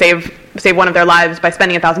easily save one of their lives by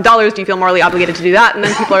spending $1,000. Do you feel morally obligated to do that? And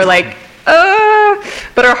then people are like,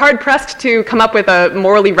 but are hard-pressed to come up with a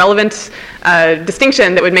morally relevant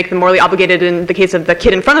distinction that would make them morally obligated in the case of the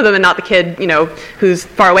kid in front of them and not the kid, who's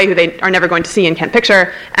far away, who they are never going to see and can't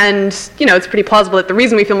picture. And, it's pretty plausible that the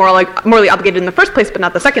reason we feel morally obligated in the first place, but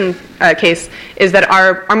not the second case, is that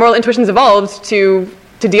our moral intuitions evolved to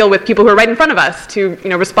to deal with people who are right in front of us, to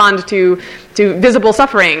respond to visible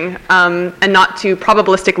suffering, and not to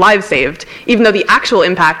probabilistic lives saved, even though the actual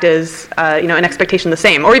impact is an expectation the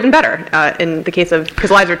same, or even better in the case of,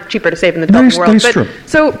 because lives are cheaper to save in the developing world. That is true.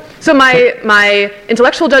 So my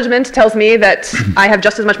intellectual judgment tells me that I have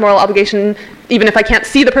just as much moral obligation, even if I can't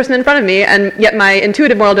see the person in front of me, and yet my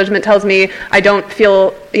intuitive moral judgment tells me I don't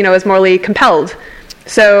feel as morally compelled.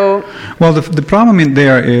 So, well, the problem in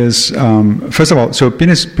there is, first of all, so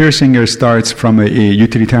Peter Singer starts from a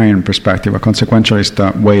utilitarian perspective, a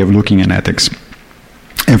consequentialist way of looking at ethics.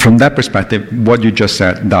 And from that perspective, what you just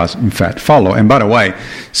said does, in fact, follow. And by the way,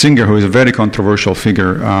 Singer, who is a very controversial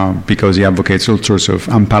figure because he advocates all sorts of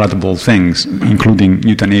unpalatable things, including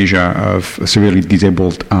euthanasia of severely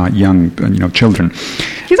disabled young children.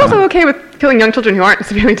 He's also okay with killing young children who aren't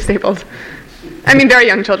severely disabled. I mean, very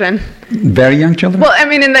young children. Very young children? Well, I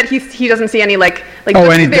mean, in that he doesn't see any just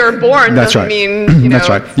any, they were born that's doesn't right. mean, That's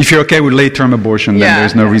right. If you're okay with late-term abortion, then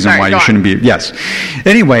there's no reason why you shouldn't be. Yes.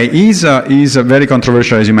 Anyway, he's very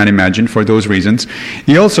controversial, as you might imagine, for those reasons.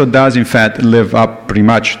 He also does, in fact, live up pretty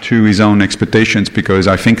much to his own expectations, because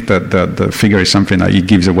I think that the figure is something that he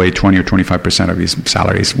gives away 20 or 25% of his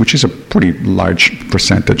salaries, which is a pretty large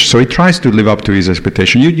percentage. So he tries to live up to his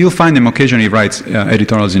expectation. You'll find him occasionally writes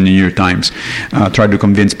editorials in the New York Times, try to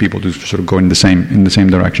convince people to sort of go in the same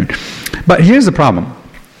direction. But here's the problem.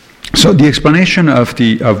 So the explanation of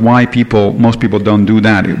why most people don't do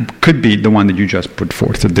that, it could be the one that you just put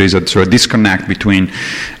forth. That there's a sort of disconnect between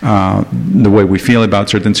the way we feel about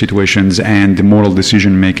certain situations and the moral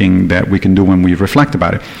decision making that we can do when we reflect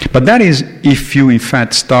about it. But that is if you in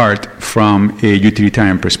fact start from a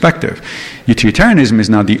utilitarian perspective. Utilitarianism is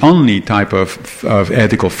not the only type of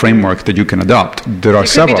ethical framework that you can adopt. There are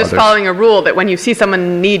several others. It could be just following a rule that when you see someone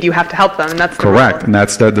in need, you have to help them, and that's correct. And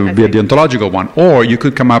that's the ontological one. Or you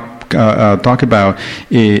could come up talk about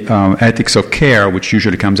ethics of care, which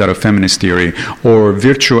usually comes out of feminist theory, or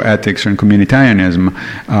virtue ethics and communitarianism,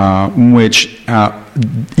 which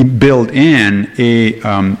build in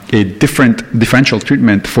a differential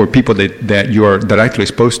treatment for people that you are directly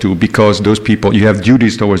exposed to, because those people, you have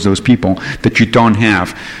duties towards those people that you don't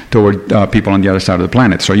have toward people on the other side of the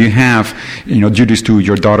planet. So you have duties to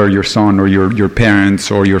your daughter, your son, or your parents,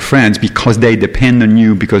 or your friends, because they depend on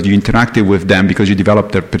you, because you interacted with them, because you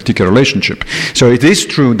developed a particular relationship. So it is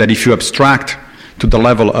true that if you abstract to the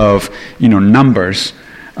level of numbers,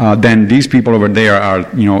 then these people over there are,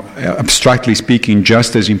 abstractly speaking,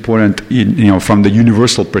 just as important, from the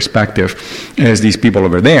universal perspective as these people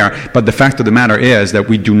over there. But the fact of the matter is that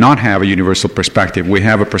we do not have a universal perspective. We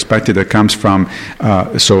have a perspective that comes from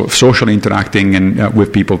socially interacting and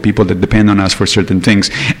with people that depend on us for certain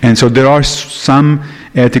things. And so there are some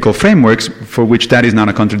ethical frameworks for which that is not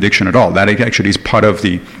a contradiction at all. That actually is part of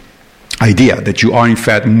the idea that you are in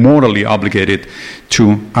fact morally obligated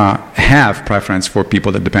to have preference for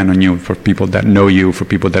people that depend on you, for people that know you, for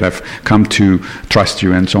people that have come to trust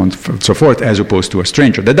you, and so on and so forth, as opposed to a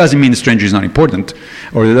stranger. That doesn't mean the stranger is not important,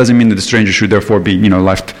 or that doesn't mean that the stranger should therefore be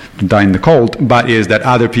left to die in the cold, but is that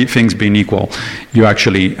other things being equal, you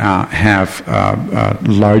actually have a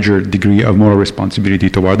larger degree of moral responsibility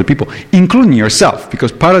toward other people, including yourself,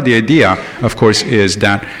 because part of the idea, of course, is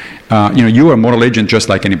that you are a moral agent just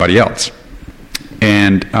like anybody else.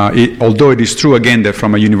 And although it is true, again, that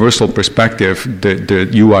from a universal perspective, that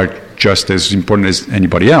you are just as important as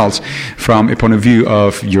anybody else, from a point of view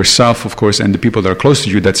of yourself, of course, and the people that are close to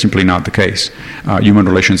you, that's simply not the case. Human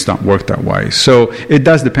relations don't work that way. So it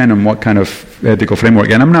does depend on what kind of ethical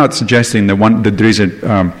framework. And I'm not suggesting that there is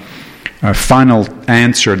a final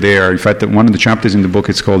answer there. In fact, one of the chapters in the book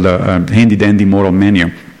is called a handy-dandy moral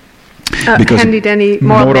menu. Handy-dandy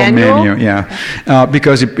moral manual?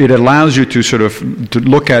 Because it allows you to sort of to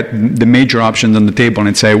look at the major options on the table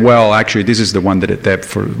and say, well, actually, this is the one that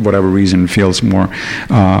for whatever reason feels more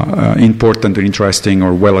important or interesting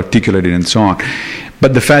or well articulated and so on.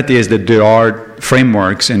 But the fact is that there are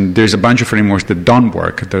frameworks, and there's a bunch of frameworks that don't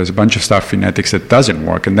work. There's a bunch of stuff in ethics that doesn't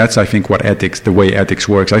work, and that's, I think, the way ethics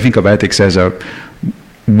works. I think of ethics as a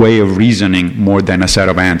way of reasoning more than a set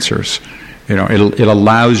of answers. It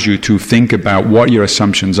allows you to think about what your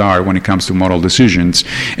assumptions are when it comes to moral decisions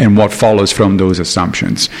and what follows from those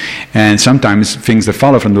assumptions. And sometimes things that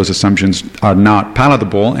follow from those assumptions are not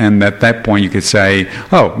palatable, and at that point you could say,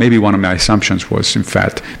 oh, maybe one of my assumptions was in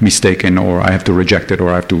fact mistaken, or I have to reject it, or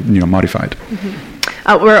I have to modify it.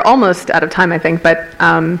 Mm-hmm. We're almost out of time, I think, but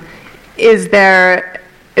is there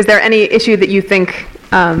any issue that you think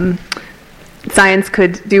science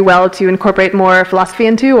could do well to incorporate more philosophy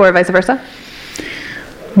into, or vice versa?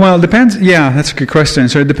 Well, it depends. Yeah, that's a good question.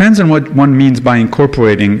 So it depends on what one means by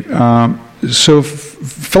incorporating. So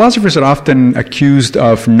philosophers are often accused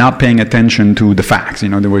of not paying attention to the facts.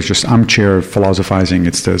 In other words, just armchair philosophizing.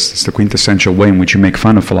 It's the quintessential way in which you make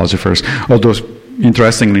fun of philosophers. Although,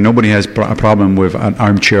 interestingly, nobody has a problem with an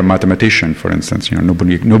armchair mathematician, for instance.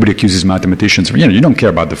 Nobody accuses mathematicians of, you don't care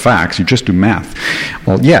about the facts, you just do math.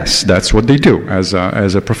 Well, yes, that's what they do as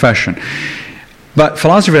a profession. But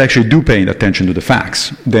philosophers actually do pay attention to the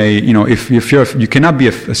facts. You cannot be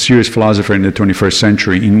a serious philosopher in the 21st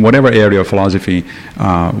century in whatever area of philosophy,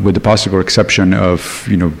 with the possible exception of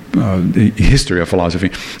the history of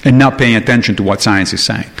philosophy, and not paying attention to what science is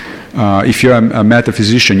saying. If you're a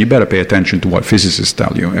metaphysician, you better pay attention to what physicists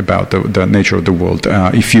tell you about the nature of the world.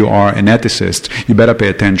 If you are an ethicist, you better pay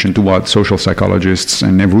attention to what social psychologists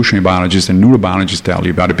and evolutionary biologists and neurobiologists tell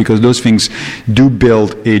you about it, because those things do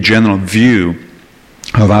build a general view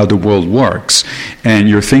of how the world works, and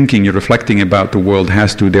your thinking, your reflecting about the world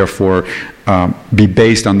has to therefore be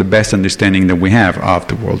based on the best understanding that we have of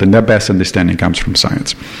the world, and that best understanding comes from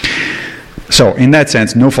science. So in that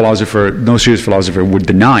sense, no serious philosopher would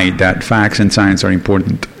deny that facts and science are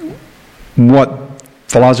important. What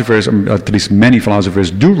philosophers, or at least many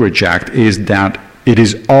philosophers, do reject is that it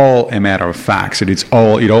is all a matter of facts. It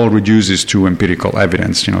all reduces to empirical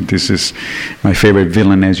evidence. This is my favorite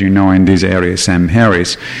villain, as you know, in this area, Sam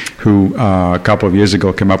Harris, who a couple of years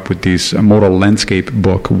ago came up with this moral landscape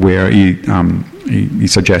book where he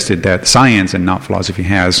suggested that science and not philosophy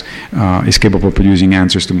is capable of producing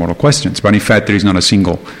answers to moral questions. But in fact, there is not a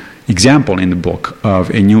single example in the book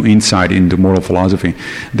of a new insight into moral philosophy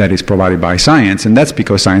that is provided by science, and that's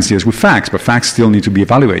because science deals with facts, but facts still need to be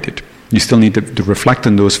evaluated. You still need to reflect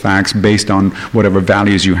on those facts based on whatever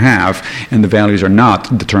values you have, and the values are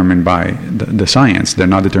not determined by the science. They're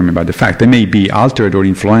not determined by the fact. They may be altered or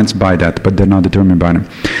influenced by that, but they're not determined by them.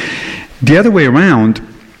 The other way around,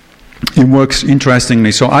 it works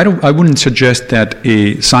interestingly. So I wouldn't suggest that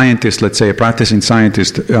a scientist, let's say a practicing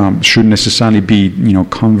scientist, should necessarily be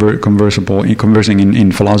conversing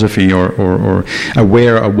in philosophy or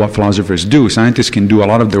aware of what philosophers do. Scientists can do a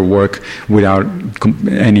lot of their work without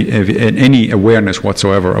any awareness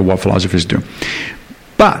whatsoever of what philosophers do.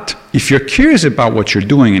 But if you're curious about what you're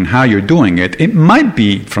doing and how you're doing it, it might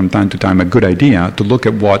be from time to time a good idea to look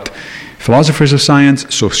at what philosophers of science,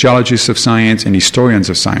 sociologists of science, and historians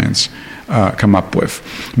of science come up with,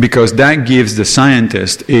 because that gives the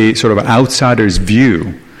scientist a sort of outsider's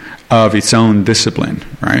view of its own discipline,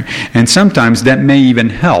 right? And sometimes that may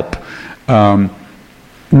even help,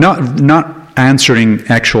 not answering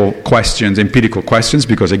actual questions, empirical questions,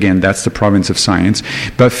 because again, that's the province of science,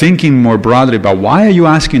 but thinking more broadly about why are you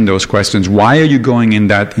asking those questions, why are you going in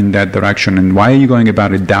that direction, and why are you going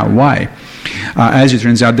about it that way? As it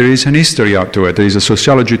turns out, there is an history to it, there is a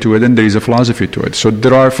sociology to it, and there is a philosophy to it. So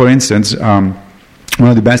there are, for instance, one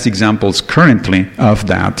of the best examples currently of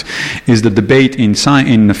that is the debate in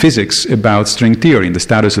physics about string theory and the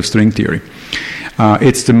status of string theory.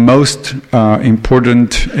 It's the most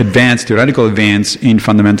important theoretical advance in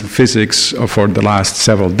fundamental physics for the last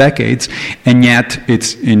several decades, and yet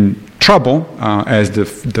it's in trouble, as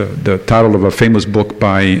the title of a famous book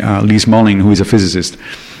by Lee Smolin, who is a physicist,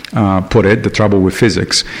 put it, The Trouble with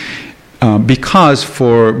Physics, because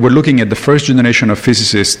we're looking at the first generation of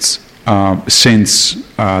physicists since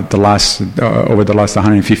over the last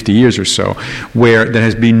 150 years or so, where there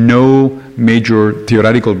has been no major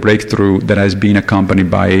theoretical breakthrough that has been accompanied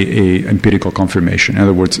by a empirical confirmation. In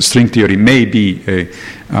other words, string theory may be a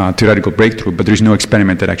theoretical breakthrough, but there is no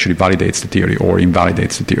experiment that actually validates the theory or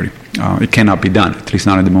invalidates the theory. It cannot be done, at least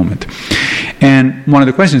not at the moment. And one of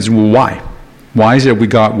the questions is, well, why? Why is it we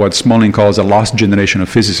got what Smolin calls a lost generation of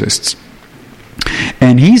physicists?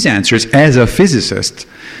 And his answers, as a physicist,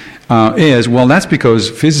 is, well, that's because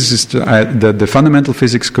physicists, the fundamental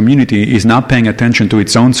physics community is not paying attention to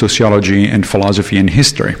its own sociology and philosophy and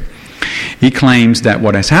history. He claims that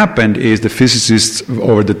what has happened is the physicists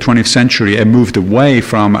over the 20th century have moved away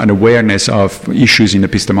from an awareness of issues in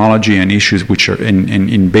epistemology and issues which are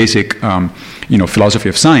in basic philosophy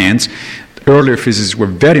of science. Earlier physicists were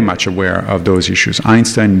very much aware of those issues.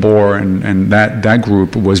 Einstein, Bohr, and that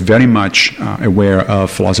group was very much aware of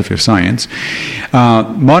philosophy of science.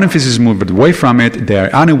 Modern physicists moved away from it. They're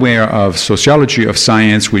unaware of sociology of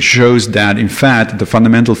science, which shows that, in fact, the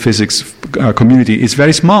fundamental physics community is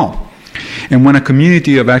very small. And when a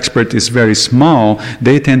community of experts is very small,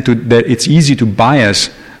 it's easy to bias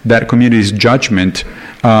that community's judgment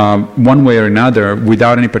one way or another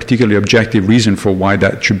without any particularly objective reason for why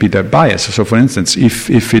that should be that bias. So, for instance, if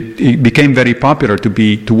it became very popular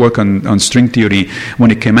to work on string theory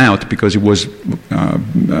when it came out, because it was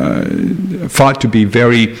thought to be a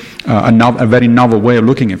very novel way of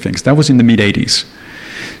looking at things, that was in the mid-'80s.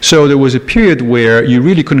 So there was a period where you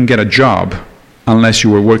really couldn't get a job unless you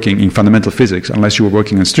were working in fundamental physics, unless you were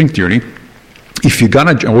working on string theory. If you got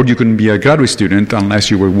a job, or you couldn't be a graduate student unless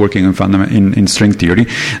you were working in string theory.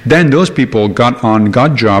 Then those people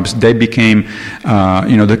got jobs. They became,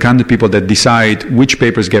 the kind of people that decide which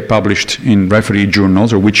papers get published in referee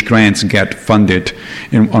journals or which grants get funded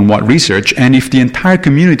on what research. And if the entire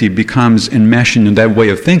community becomes enmeshed in that way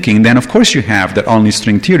of thinking, then of course you have that only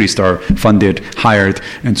string theorists are funded, hired,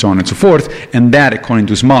 and so on and so forth. And that, according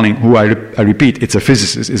to Smolin, who I repeat, is a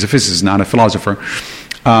physicist, not a philosopher.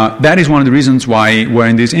 That is one of the reasons why we're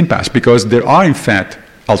in this impasse, because there are, in fact,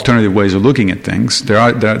 alternative ways of looking at things. There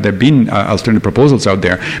have been alternative proposals out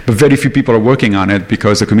there, but very few people are working on it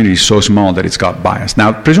because the community is so small that it's got bias.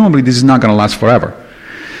 Now, presumably, this is not going to last forever,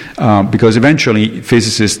 because eventually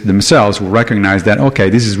physicists themselves will recognize that,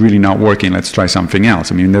 okay, this is really not working, let's try something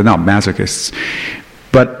else. I mean, they're not masochists.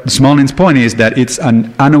 But Smolin's point is that it's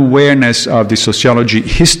an unawareness of the sociology,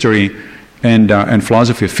 history, and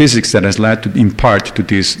philosophy of physics that has led in part to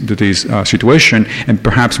this situation, and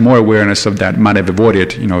perhaps more awareness of that might have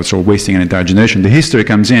avoided, sort of wasting an entire generation. The history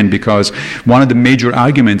comes in because one of the major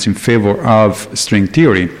arguments in favor of string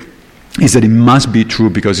theory is that it must be true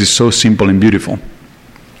because it's so simple and beautiful.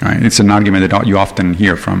 Right? It's an argument that you often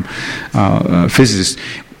hear from physicists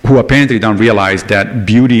who apparently don't realize that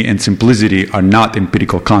beauty and simplicity are not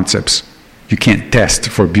empirical concepts. You can't test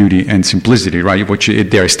for beauty and simplicity, right?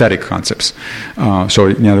 They're aesthetic concepts. So,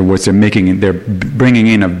 in other words, they're bringing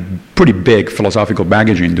in a pretty big philosophical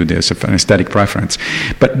baggage into this, an aesthetic preference.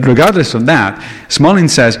 But regardless of that, Smolin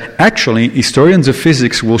says, actually, historians of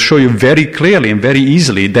physics will show you very clearly and very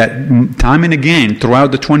easily that time and again,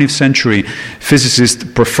 throughout the 20th century, physicists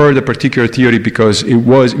preferred a particular theory because it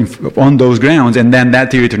was on those grounds, and then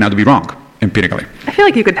that theory turned out to be wrong, empirically. I feel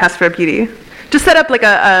like you could test for beauty. Just set up like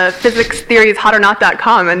a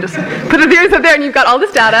physicstheorieshotornot.com and just put the theories up there and you've got all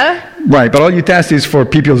this data. Right, but all you test is for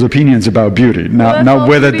people's opinions about beauty, not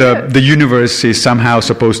whether the universe is somehow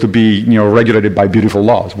supposed to be regulated by beautiful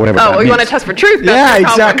laws, whatever that means. You want to test for truth? Yeah,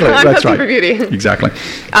 exactly. I'm That's testing right. for beauty. Exactly.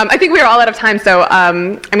 I think we are all out of time, so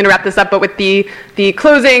I'm going to wrap this up, but with the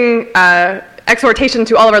closing exhortation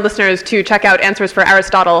to all of our listeners to check out Answers for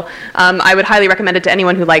Aristotle, I would highly recommend it to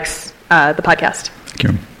anyone who likes the podcast. Thank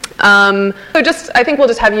you. I think we'll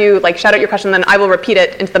just have you shout out your question, then I will repeat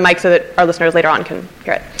it into the mic so that our listeners later on can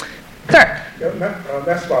hear it. Sir.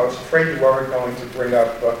 That's why I was afraid you weren't going to bring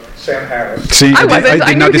up Sam Harris. See, I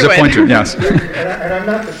did not disappoint you, yes. And I'm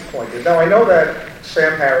not disappointed. Now, I know that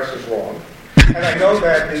Sam Harris is wrong, and I know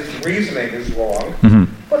that his reasoning is wrong,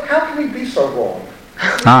 but how can he be so wrong?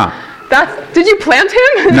 Did you plant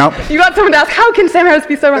him? No. You got someone to ask, how can Sam Harris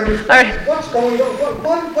be so wrong? All right. What's going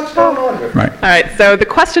on? What's going on here? Right. All right, so the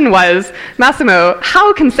question was, Massimo,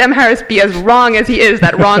 how can Sam Harris be as wrong as he is,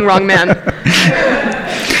 that wrong man?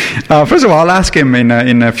 First of all, I'll ask him in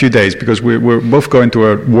a few days, because we're both going to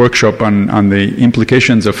a workshop on the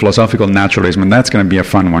implications of philosophical naturalism, and that's going to be a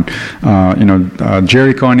fun one.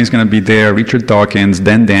 Jerry Cohen is going to be there, Richard Dawkins,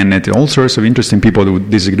 Dan Dennett, all sorts of interesting people that we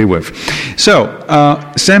disagree with. So,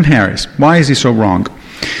 Sam Harris, why is he so wrong?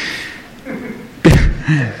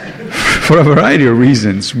 For a variety of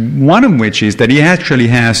reasons, one of which is that he actually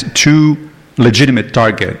has two legitimate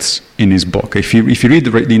targets in his book. If you read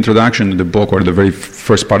the introduction to the book, or the very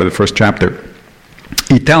first part of the first chapter,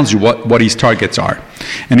 he tells you what his targets are.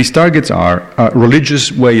 And his targets are a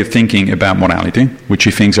religious way of thinking about morality, which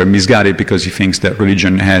he thinks are misguided because he thinks that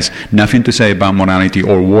religion has nothing to say about morality,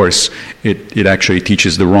 or worse, it actually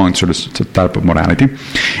teaches the wrong sort of type of morality.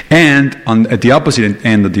 And at the opposite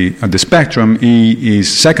end of the spectrum, his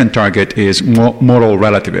second target is moral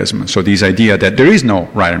relativism. So this idea that there is no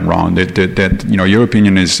right and wrong, that your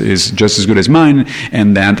opinion is just as good as mine,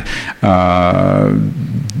 and that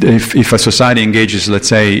if a society engages, let's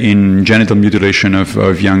say, in genital mutilation of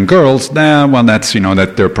young girls, that's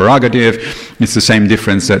that's their prerogative. It's the same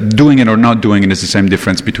difference that doing it or not doing it is the same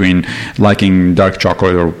difference between liking dark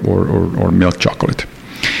chocolate or milk chocolate.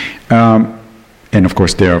 And of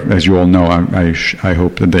course, as you all know, I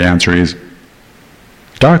hope that the answer is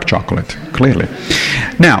dark chocolate. Clearly,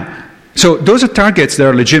 now, so those are targets that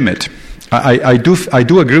are legitimate. I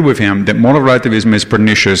do agree with him that moral relativism is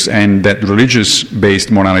pernicious, and that religious-based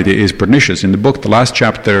morality is pernicious. In the book, the last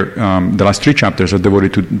three chapters are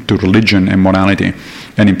devoted to religion and morality,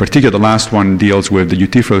 and in particular, the last one deals with the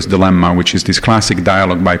Euthyphros dilemma, which is this classic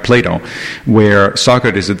dialogue by Plato, where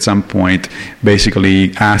Socrates at some point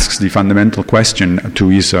basically asks the fundamental question to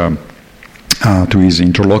his to his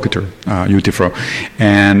interlocutor, Euthyphro.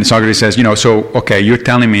 And Socrates says, so, okay, you're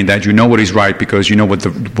telling me that you know what is right because you know what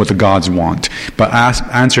the gods want. But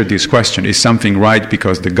answer this question, is something right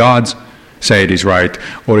because the gods say it is right,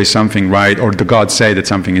 or is something right, or the gods say that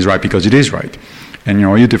something is right because it is right? And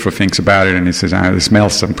Euthyphro thinks about it and he says, it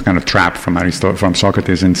smells some kind of trap from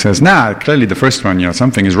Socrates, and says, clearly the first one,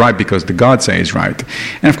 something is right because the gods say it's right.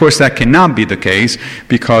 And of course that cannot be the case,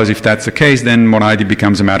 because if that's the case, then morality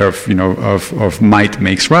becomes a matter of might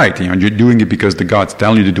makes right. You're doing it because the gods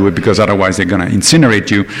tell you to do it, because otherwise they're going to incinerate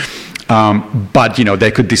you. But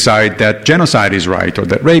they could decide that genocide is right, or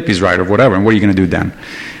that rape is right, or whatever, and what are you going to do then?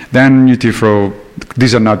 Then Euthyphro,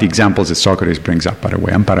 these are not the examples that Socrates brings up, by the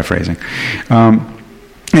way, I'm paraphrasing.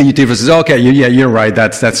 And Euthyphro says, okay, you're right,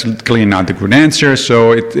 that's clearly not the good answer.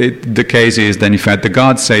 So the case is then, in fact, the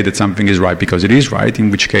gods say that something is right because it is right,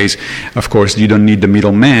 in which case, of course, you don't need the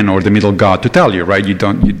middle man or the middle god to tell you, right? You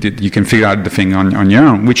can figure out the thing on your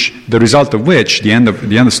own, which the result of which, the end of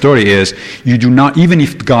the story is, you do not, even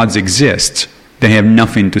if gods exist, they have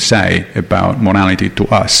nothing to say about morality to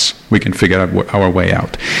us. We can figure out our way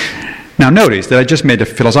out. Now notice that I just made a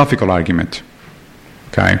philosophical argument.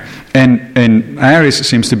 Okay, and Aris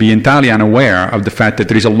seems to be entirely unaware of the fact that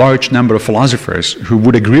there is a large number of philosophers who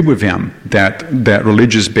would agree with him that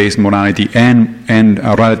religious-based morality and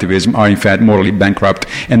relativism are in fact morally bankrupt,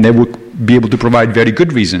 and they would be able to provide very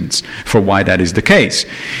good reasons for why that is the case.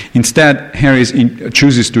 Instead, Harris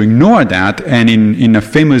chooses to ignore that, and in a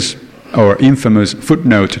famous or infamous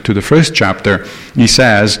footnote to the first chapter, he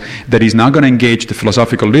says that he's not going to engage the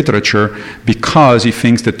philosophical literature because he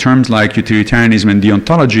thinks that terms like utilitarianism and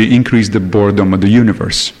deontology increase the boredom of the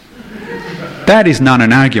universe. That is not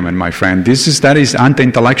an argument, my friend. That is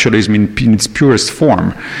anti-intellectualism in its purest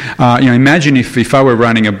form. Imagine if I were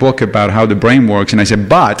writing a book about how the brain works, and I said,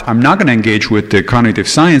 but I'm not going to engage with the cognitive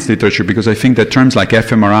science literature because I think that terms like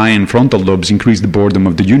fMRI and frontal lobes increase the boredom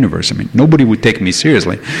of the universe. I mean, nobody would take me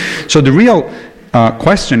seriously. So the real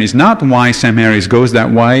question is not why Sam Harris goes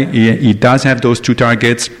that way. He does have those two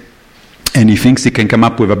targets, and he thinks he can come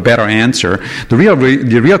up with a better answer. The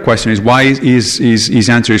real question is why his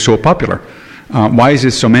answer is so popular. Why is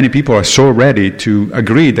it so many people are so ready to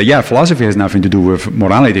agree that, philosophy has nothing to do with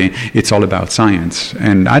morality, it's all about science?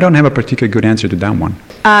 And I don't have a particularly good answer to that one.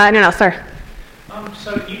 No, sir.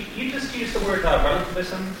 So you just used the word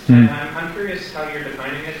relativism, and I'm curious how you're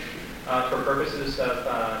defining it for purposes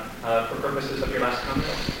of your last comment.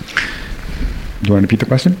 Do you want to repeat the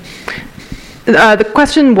question? The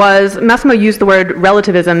question was, Massimo used the word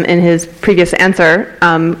relativism in his previous answer.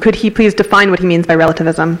 Could he please define what he means by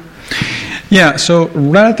relativism? Yeah, so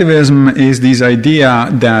relativism is this idea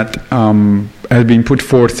that has been put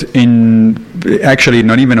forth in, actually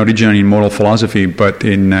not even originally in moral philosophy, but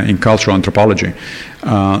in cultural anthropology.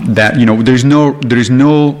 That there is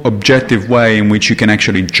no objective way in which you can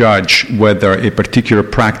actually judge whether a particular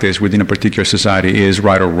practice within a particular society is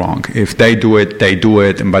right or wrong. If they do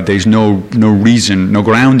it, but there's no reason, no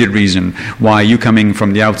grounded reason why you coming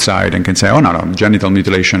from the outside and can say, no, genital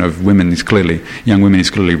mutilation of young women is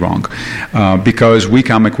clearly wrong, because we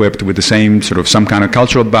come equipped with the same some kind of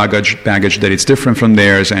cultural baggage that it's different from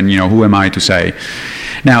theirs, and who am I to say?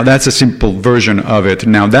 Now that's a simple version of it.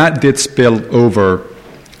 Now that did spill over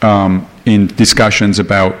in discussions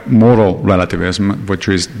about moral relativism, which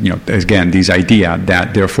is, again, this idea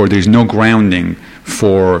that therefore there is no grounding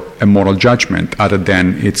for a moral judgment other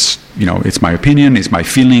than it's my opinion, it's my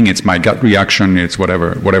feeling, it's my gut reaction, it's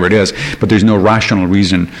whatever it is, but there's no rational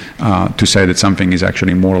reason to say that something is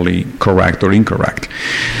actually morally correct or incorrect.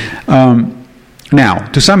 Now,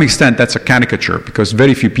 to some extent, that's a caricature, because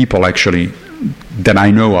very few people actually that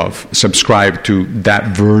I know of subscribe to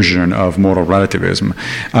that version of moral relativism.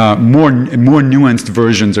 More nuanced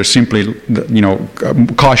versions are simply,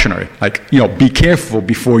 cautionary. Like, be careful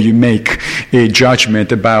before you make a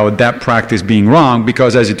judgment about that practice being wrong,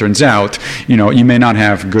 because as it turns out, you may not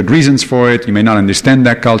have good reasons for it. You may not understand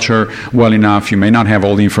that culture well enough. You may not have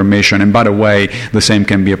all the information. And by the way, the same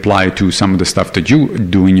can be applied to some of the stuff that you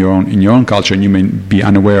do in your own culture, and you may be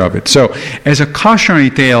unaware of it. So, as a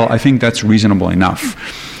cautionary tale, I think that's reasonable enough.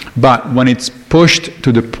 But when it's pushed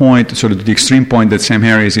to the point, to the extreme point that Sam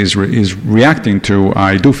Harris is reacting to,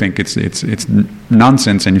 I do think it's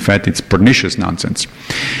nonsense, and in fact it's pernicious nonsense.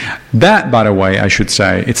 That, by the way, I should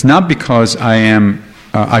say, it's not because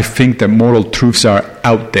I think that moral truths are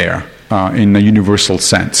out there in a universal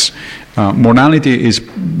sense. Morality is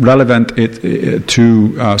relevant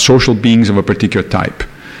to social beings of a particular type.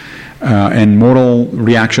 And moral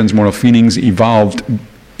reactions, moral feelings evolved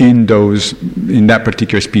in that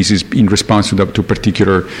particular species in response to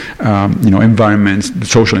particular environments,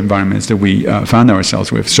 social environments that we found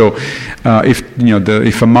ourselves with. So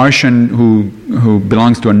if a Martian who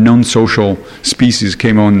belongs to a non-social species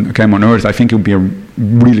came on Earth, I think it would be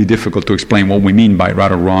really difficult to explain what we mean by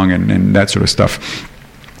right or wrong and that sort of stuff.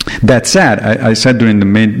 That said, I said during the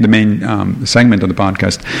main segment of the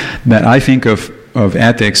podcast that I think of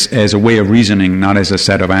ethics as a way of reasoning, not as a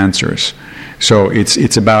set of answers. So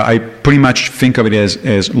it's about, I pretty much think of it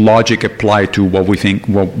as logic applied to what we think,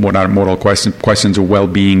 what are moral questions of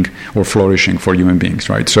well-being or flourishing for human beings,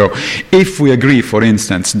 right? So if we agree, for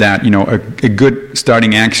instance, that a good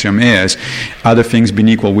starting axiom is, other things being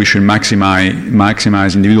equal, we should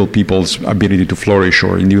maximize individual people's ability to flourish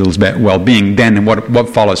or individuals' well-being, then what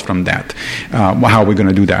follows from that? How are we going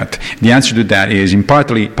to do that? The answer to that is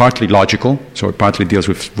partly logical, so it partly deals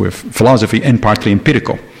with philosophy, and partly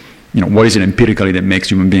empirical. What is it empirically that makes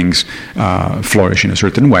human beings flourish in a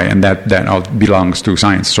certain way? And that belongs to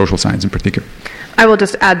science, social science in particular. I will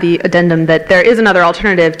just add the addendum that there is another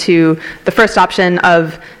alternative to the first option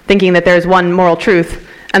of thinking that there is one moral truth,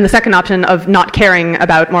 and the second option of not caring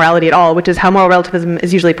about morality at all, which is how moral relativism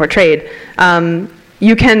is usually portrayed.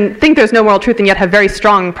 You can think there's no moral truth and yet have very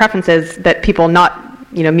strong preferences that people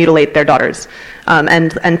not mutilate their daughters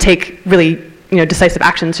and take really decisive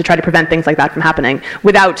actions to try to prevent things like that from happening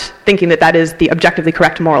without thinking that is the objectively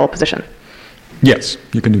correct moral position. Yes,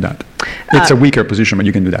 you can do that. It's a weaker position, but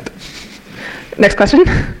you can do that. Next question. You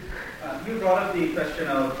brought up the question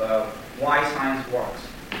of why science works,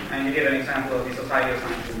 and you gave an example of the Society of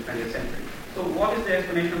Science in the 20th century. So what is the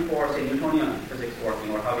explanation for, say, Newtonian physics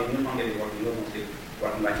working, or how did Newton get it working? He was mostly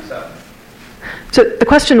working by himself. So the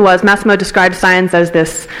question was, Massimo described science as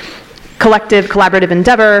this collective, collaborative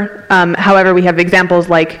endeavor. However, we have examples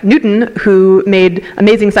like Newton, who made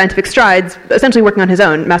amazing scientific strides, essentially working on his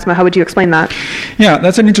own. Massimo, how would you explain that? Yeah,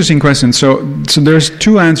 that's an interesting question. So there's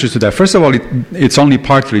two answers to that. First of all, it's only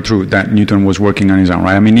partly true that Newton was working on his own,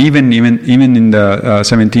 right? I mean, even in the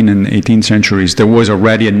 17th and 18th centuries, there was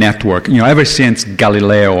already a network. Ever since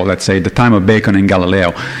Galileo, let's say, the time of Bacon and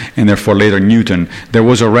Galileo, and therefore later Newton, there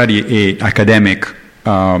was already a academic.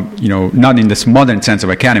 Not in this modern sense of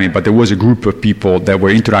academy, but there was a group of people that were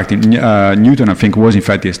interacting. Newton, I think, was in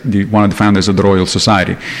fact one of the founders of the Royal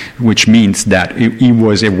Society, which means that he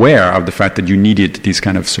was aware of the fact that you needed this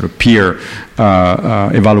kind of sort of peer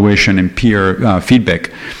evaluation and peer feedback.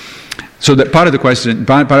 So that part of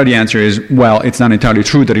the answer is, well, it's not entirely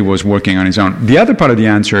true that he was working on his own. The other part of the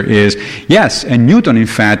answer is, yes, and Newton, in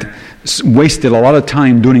fact, wasted a lot of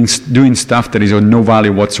time doing stuff that is of no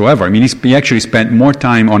value whatsoever. I mean, he actually spent more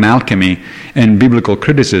time on alchemy and biblical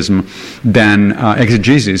criticism than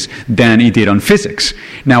exegesis than he did on physics.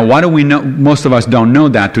 Now, why do we know? Most of us don't know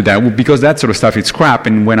that today, because that sort of stuff is crap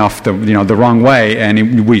and went off the wrong way,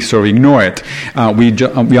 and we sort of ignore it.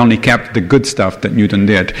 We only kept the good stuff that Newton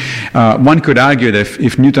did. One could argue that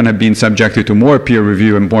if Newton had been subjected to more peer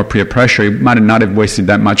review and more peer pressure, he might not have wasted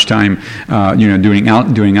that much time, doing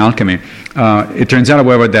alchemy. It turns out,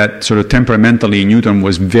 however, that sort of temperamentally Newton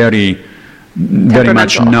was very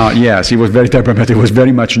much not. Yes, he was very temperamental. He was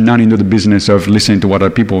very much not into the business of listening to what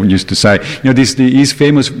other people used to say. He's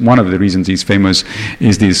famous. One of the reasons he's famous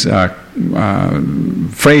is this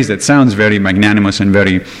phrase that sounds very magnanimous and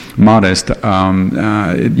very modest.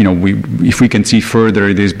 If we can see further,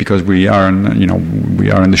 it is because we are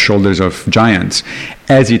on the shoulders of giants.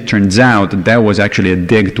 As it turns out, that was actually a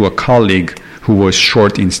dig to a colleague who was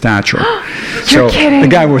short in stature. You're kidding. The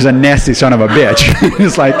guy was a nasty son of a bitch.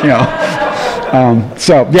 It's like,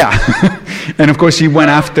 so yeah. And of course he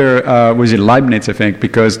went after, was it Leibniz, I think,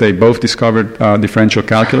 because they both discovered differential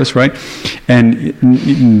calculus, right? And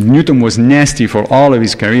Newton was nasty for all of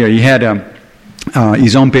his career. He had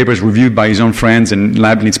his own papers reviewed by his own friends and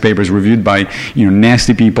Leibniz papers reviewed by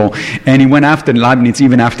nasty people, and he went after Leibniz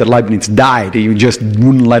even after Leibniz died. He just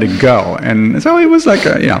wouldn't let it go, and so it was like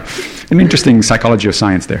an interesting psychology of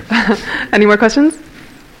science there. Any more questions,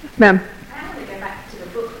 ma'am? I want to go back to the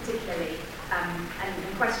book particularly and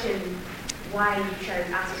question why you chose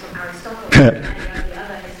answers from Aristotle and the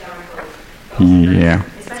other historical philosophers. Yeah,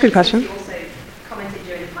 that's a good question. You also commented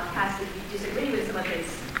during the podcast that you disagree with some of his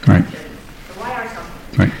right. questions. Why Aristotle?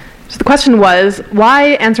 Right. So the question was,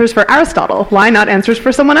 why answers for Aristotle? Why not answers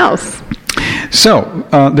for someone else? So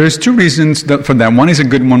there's two reasons for that. One is a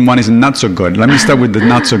good one is a not so good. Let me start with the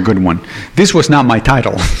not so good one. This was not my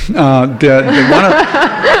title.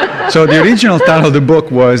 So the original title of the book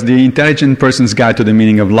was The Intelligent Person's Guide to the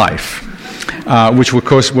Meaning of Life. which of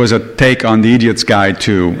course was a take on The Idiot's Guide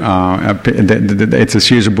to. It's a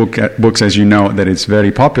series of books, as you know, that it's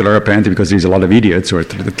very popular apparently because there's a lot of idiots, or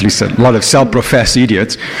at least a lot of self-professed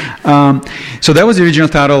idiots. So that was the original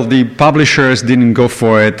title. The publishers didn't go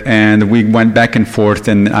for it, and we went back and forth,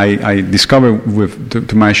 and I discovered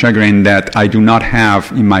to my chagrin that I do not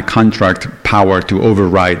have in my contract power to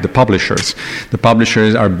override the publishers. The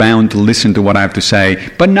publishers are bound to listen to what I have to say,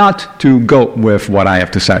 but not to go with what I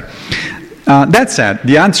have to say. That said,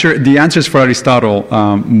 the answers for Aristotle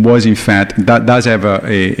was in fact, that does have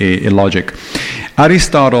a logic.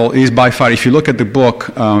 Aristotle is by far, if you look at the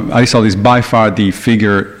book, Aristotle is by far the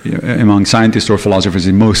figure among scientists or philosophers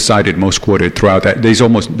is most cited, most quoted throughout.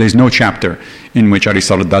 There's no chapter in which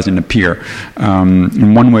Aristotle doesn't appear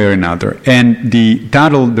in one way or another. And the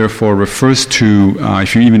title, therefore, refers to,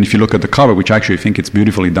 if you look at the cover, which I actually think it's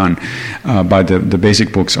beautifully done by the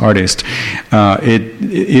Basic Books artist,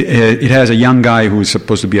 it has a young guy who is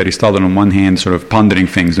supposed to be Aristotle on one hand, sort of pondering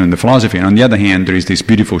things in the philosophy, and on the other hand, there is this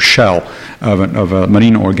beautiful shell of a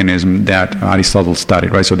marine organism that Aristotle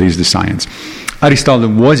studied, right? So there's the science. Aristotle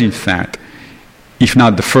was, in fact, if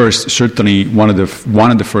not the first, certainly one of the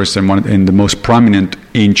first and the most prominent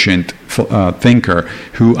ancient thinker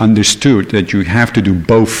who understood that you have to do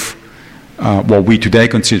both what we today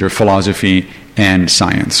consider philosophy and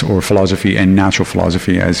science, or philosophy and natural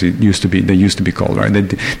philosophy, as they used to be called, right?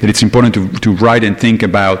 That it's important to write and think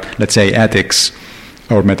about, let's say, ethics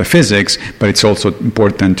or metaphysics, but it's also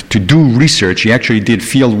important to do research. He actually did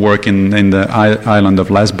field work in the island of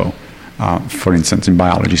Lesbos, for instance, in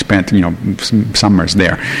biology, spent summers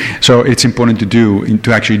there. So it's important to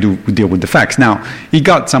deal with the facts. Now, he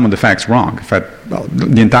got some of the facts wrong. In fact,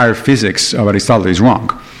 the entire physics of Aristotle is wrong.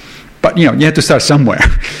 But you had to start somewhere,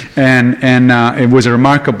 and it was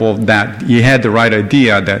remarkable that he had the right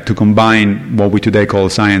idea that to combine what we today call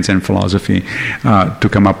science and philosophy to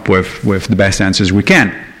come up with the best answers we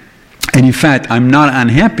can. And in fact, I'm not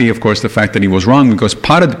unhappy, of course, the fact that he was wrong, because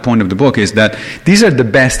part of the point of the book is that these are the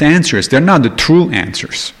best answers. They're not the true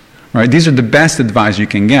answers. Right? These are the best advice you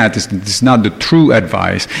can get. It's not the true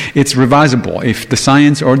advice. It's revisable. If the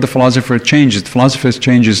science or the philosopher changes, the philosopher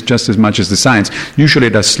changes just as much as the science, usually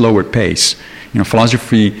at a slower pace.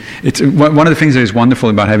 Philosophy, it's one of the things that is wonderful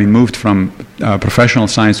about having moved from professional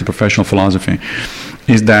science to professional philosophy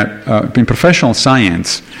is that in professional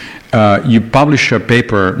science, you publish a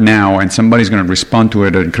paper now, and somebody's going to respond to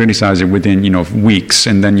it and criticize it within weeks,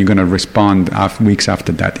 and then you're going to respond weeks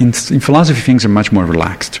after that. In philosophy, things are much more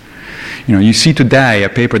relaxed. You see today a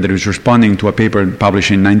paper that is responding to a paper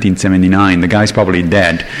published in 1979. The guy's probably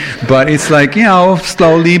dead. But it's like,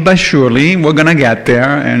 slowly but surely, we're going to get there.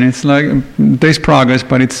 And it's like, there's progress,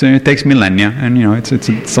 but it takes millennia. And,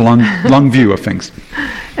 it's a long view of things.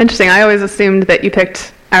 Interesting. I always assumed that you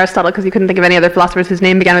picked Aristotle because you couldn't think of any other philosophers whose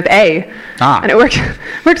name began with A. And it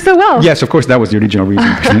worked so well. Yes, of course, that was the original reason.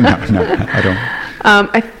 No, I don't.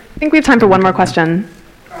 I think we have time for one more question.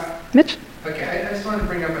 Mitch? Okay, I just wanted to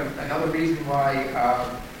bring up another reason why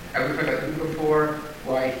we've heard about him before,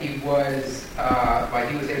 why he was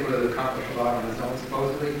able to accomplish a lot on his own,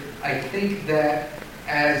 supposedly. I think that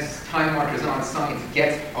as time marches on, science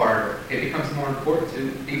gets harder. It becomes more important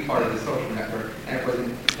to be part of the social network. And it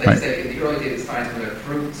wasn't, let's say, in the early days of science, when the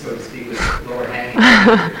fruit, so to speak, was lower hanging,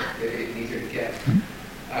 it's easier to get.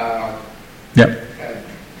 Yep.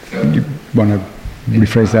 So you want to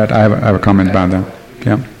rephrase that? I have a comment about that.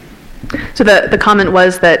 Yeah. So the comment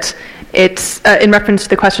was that it's, in reference to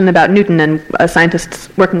the question about Newton and scientists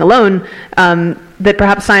working alone, that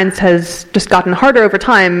perhaps science has just gotten harder over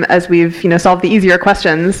time as we've solved the easier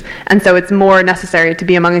questions, and so it's more necessary to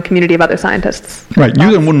be among a community of other scientists. Right.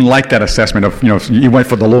 Newton wouldn't like that assessment of, he went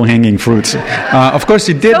for the low-hanging fruits. Of course,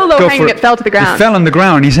 he did so low-hanging it fell to the ground. It fell on the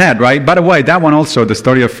ground in his head, right? By the way, that one also, the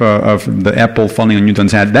story of the apple falling on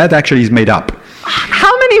Newton's head, that actually is made up.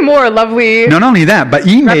 How many more lovely... Not only that, but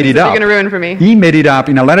he made it up. You're going to ruin for me. He made it up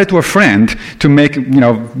in a letter to a friend to make,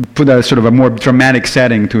 put a sort of a more dramatic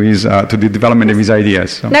setting to his to the development of his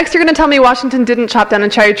ideas. So. Next, you're going to tell me Washington didn't chop down a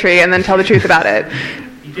cherry tree and then tell the truth about it.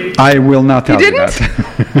 I will not tell you that.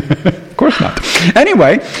 Of course not.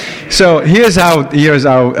 Anyway, so here's how.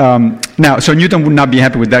 Now, so Newton would not be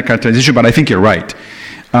happy with that characterization, but I think you're right.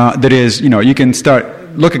 That is, you can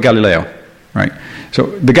look at Galileo, right? So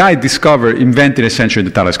the guy invented essentially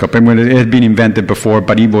the telescope. And it had been invented before,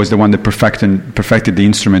 but he was the one that perfected the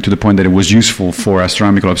instrument to the point that it was useful for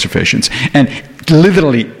astronomical observations. And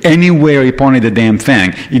literally anywhere he pointed the damn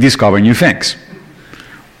thing, he discovered new things.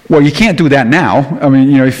 Well, you can't do that now. I mean,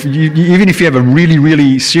 even if you have a really,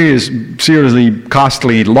 really seriously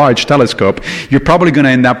costly, large telescope, you're probably going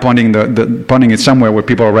to end up pointing it somewhere where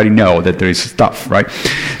people already know that there is stuff, right?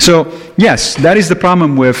 So, yes, that is the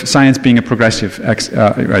problem with science being a progressive.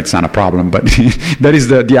 It's not a problem, but that is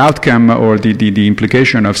the outcome or the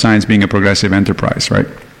implication of science being a progressive enterprise, right?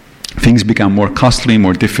 Things become more costly,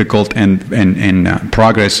 more difficult, and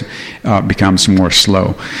progress becomes more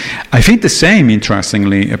slow. I think the same,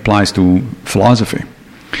 interestingly, applies to philosophy.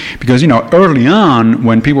 Because, early on,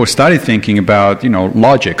 when people started thinking about,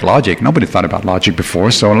 logic, nobody thought about logic before,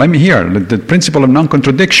 so let me hear, the principle of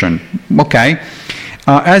non-contradiction. Okay.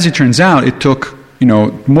 As it turns out, it took,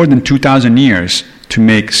 more than 2,000 years to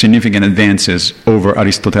make significant advances over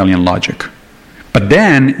Aristotelian logic. But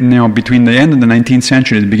then, between the end of the 19th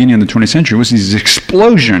century and the beginning of the 20th century, was this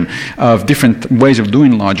explosion of different ways of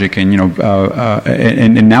doing logic, and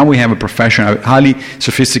and now we have a profession, a highly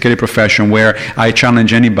sophisticated profession, where I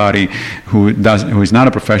challenge anybody who is not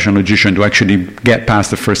a professional logician to actually get past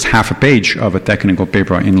the first half a page of a technical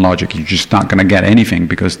paper in logic. You're just not going to get anything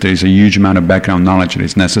because there's a huge amount of background knowledge that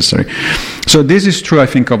is necessary. So this is true, I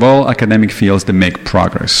think, of all academic fields that make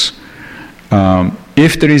progress.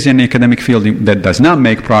 If there is any academic field that does not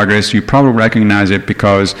make progress, you probably recognize it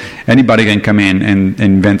because anybody can come in and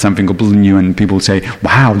invent something completely new, and people say,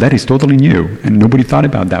 "Wow, that is totally new," and nobody thought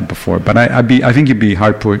about that before. But I think you'd be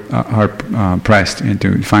hard pressed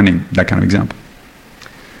into finding that kind of example.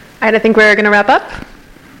 All right, I think we're going to wrap up.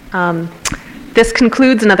 This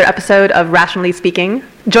concludes another episode of Rationally Speaking.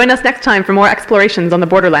 Join us next time for more explorations on the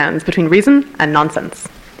borderlands between reason and nonsense.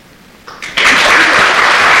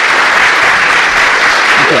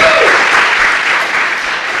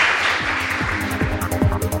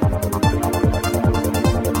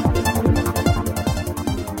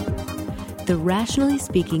 The Rationally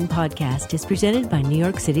Speaking podcast is presented by New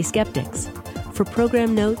York City Skeptics. For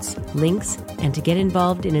program notes, links, and to get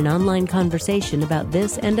involved in an online conversation about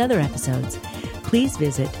this and other episodes, please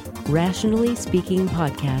visit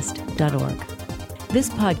rationallyspeakingpodcast.org. This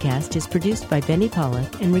podcast is produced by Benny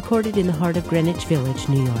Pollack and recorded in the heart of Greenwich Village,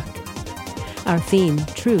 New York. Our theme,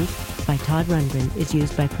 Truth, by Todd Rundgren, is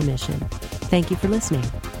used by permission. Thank you for listening.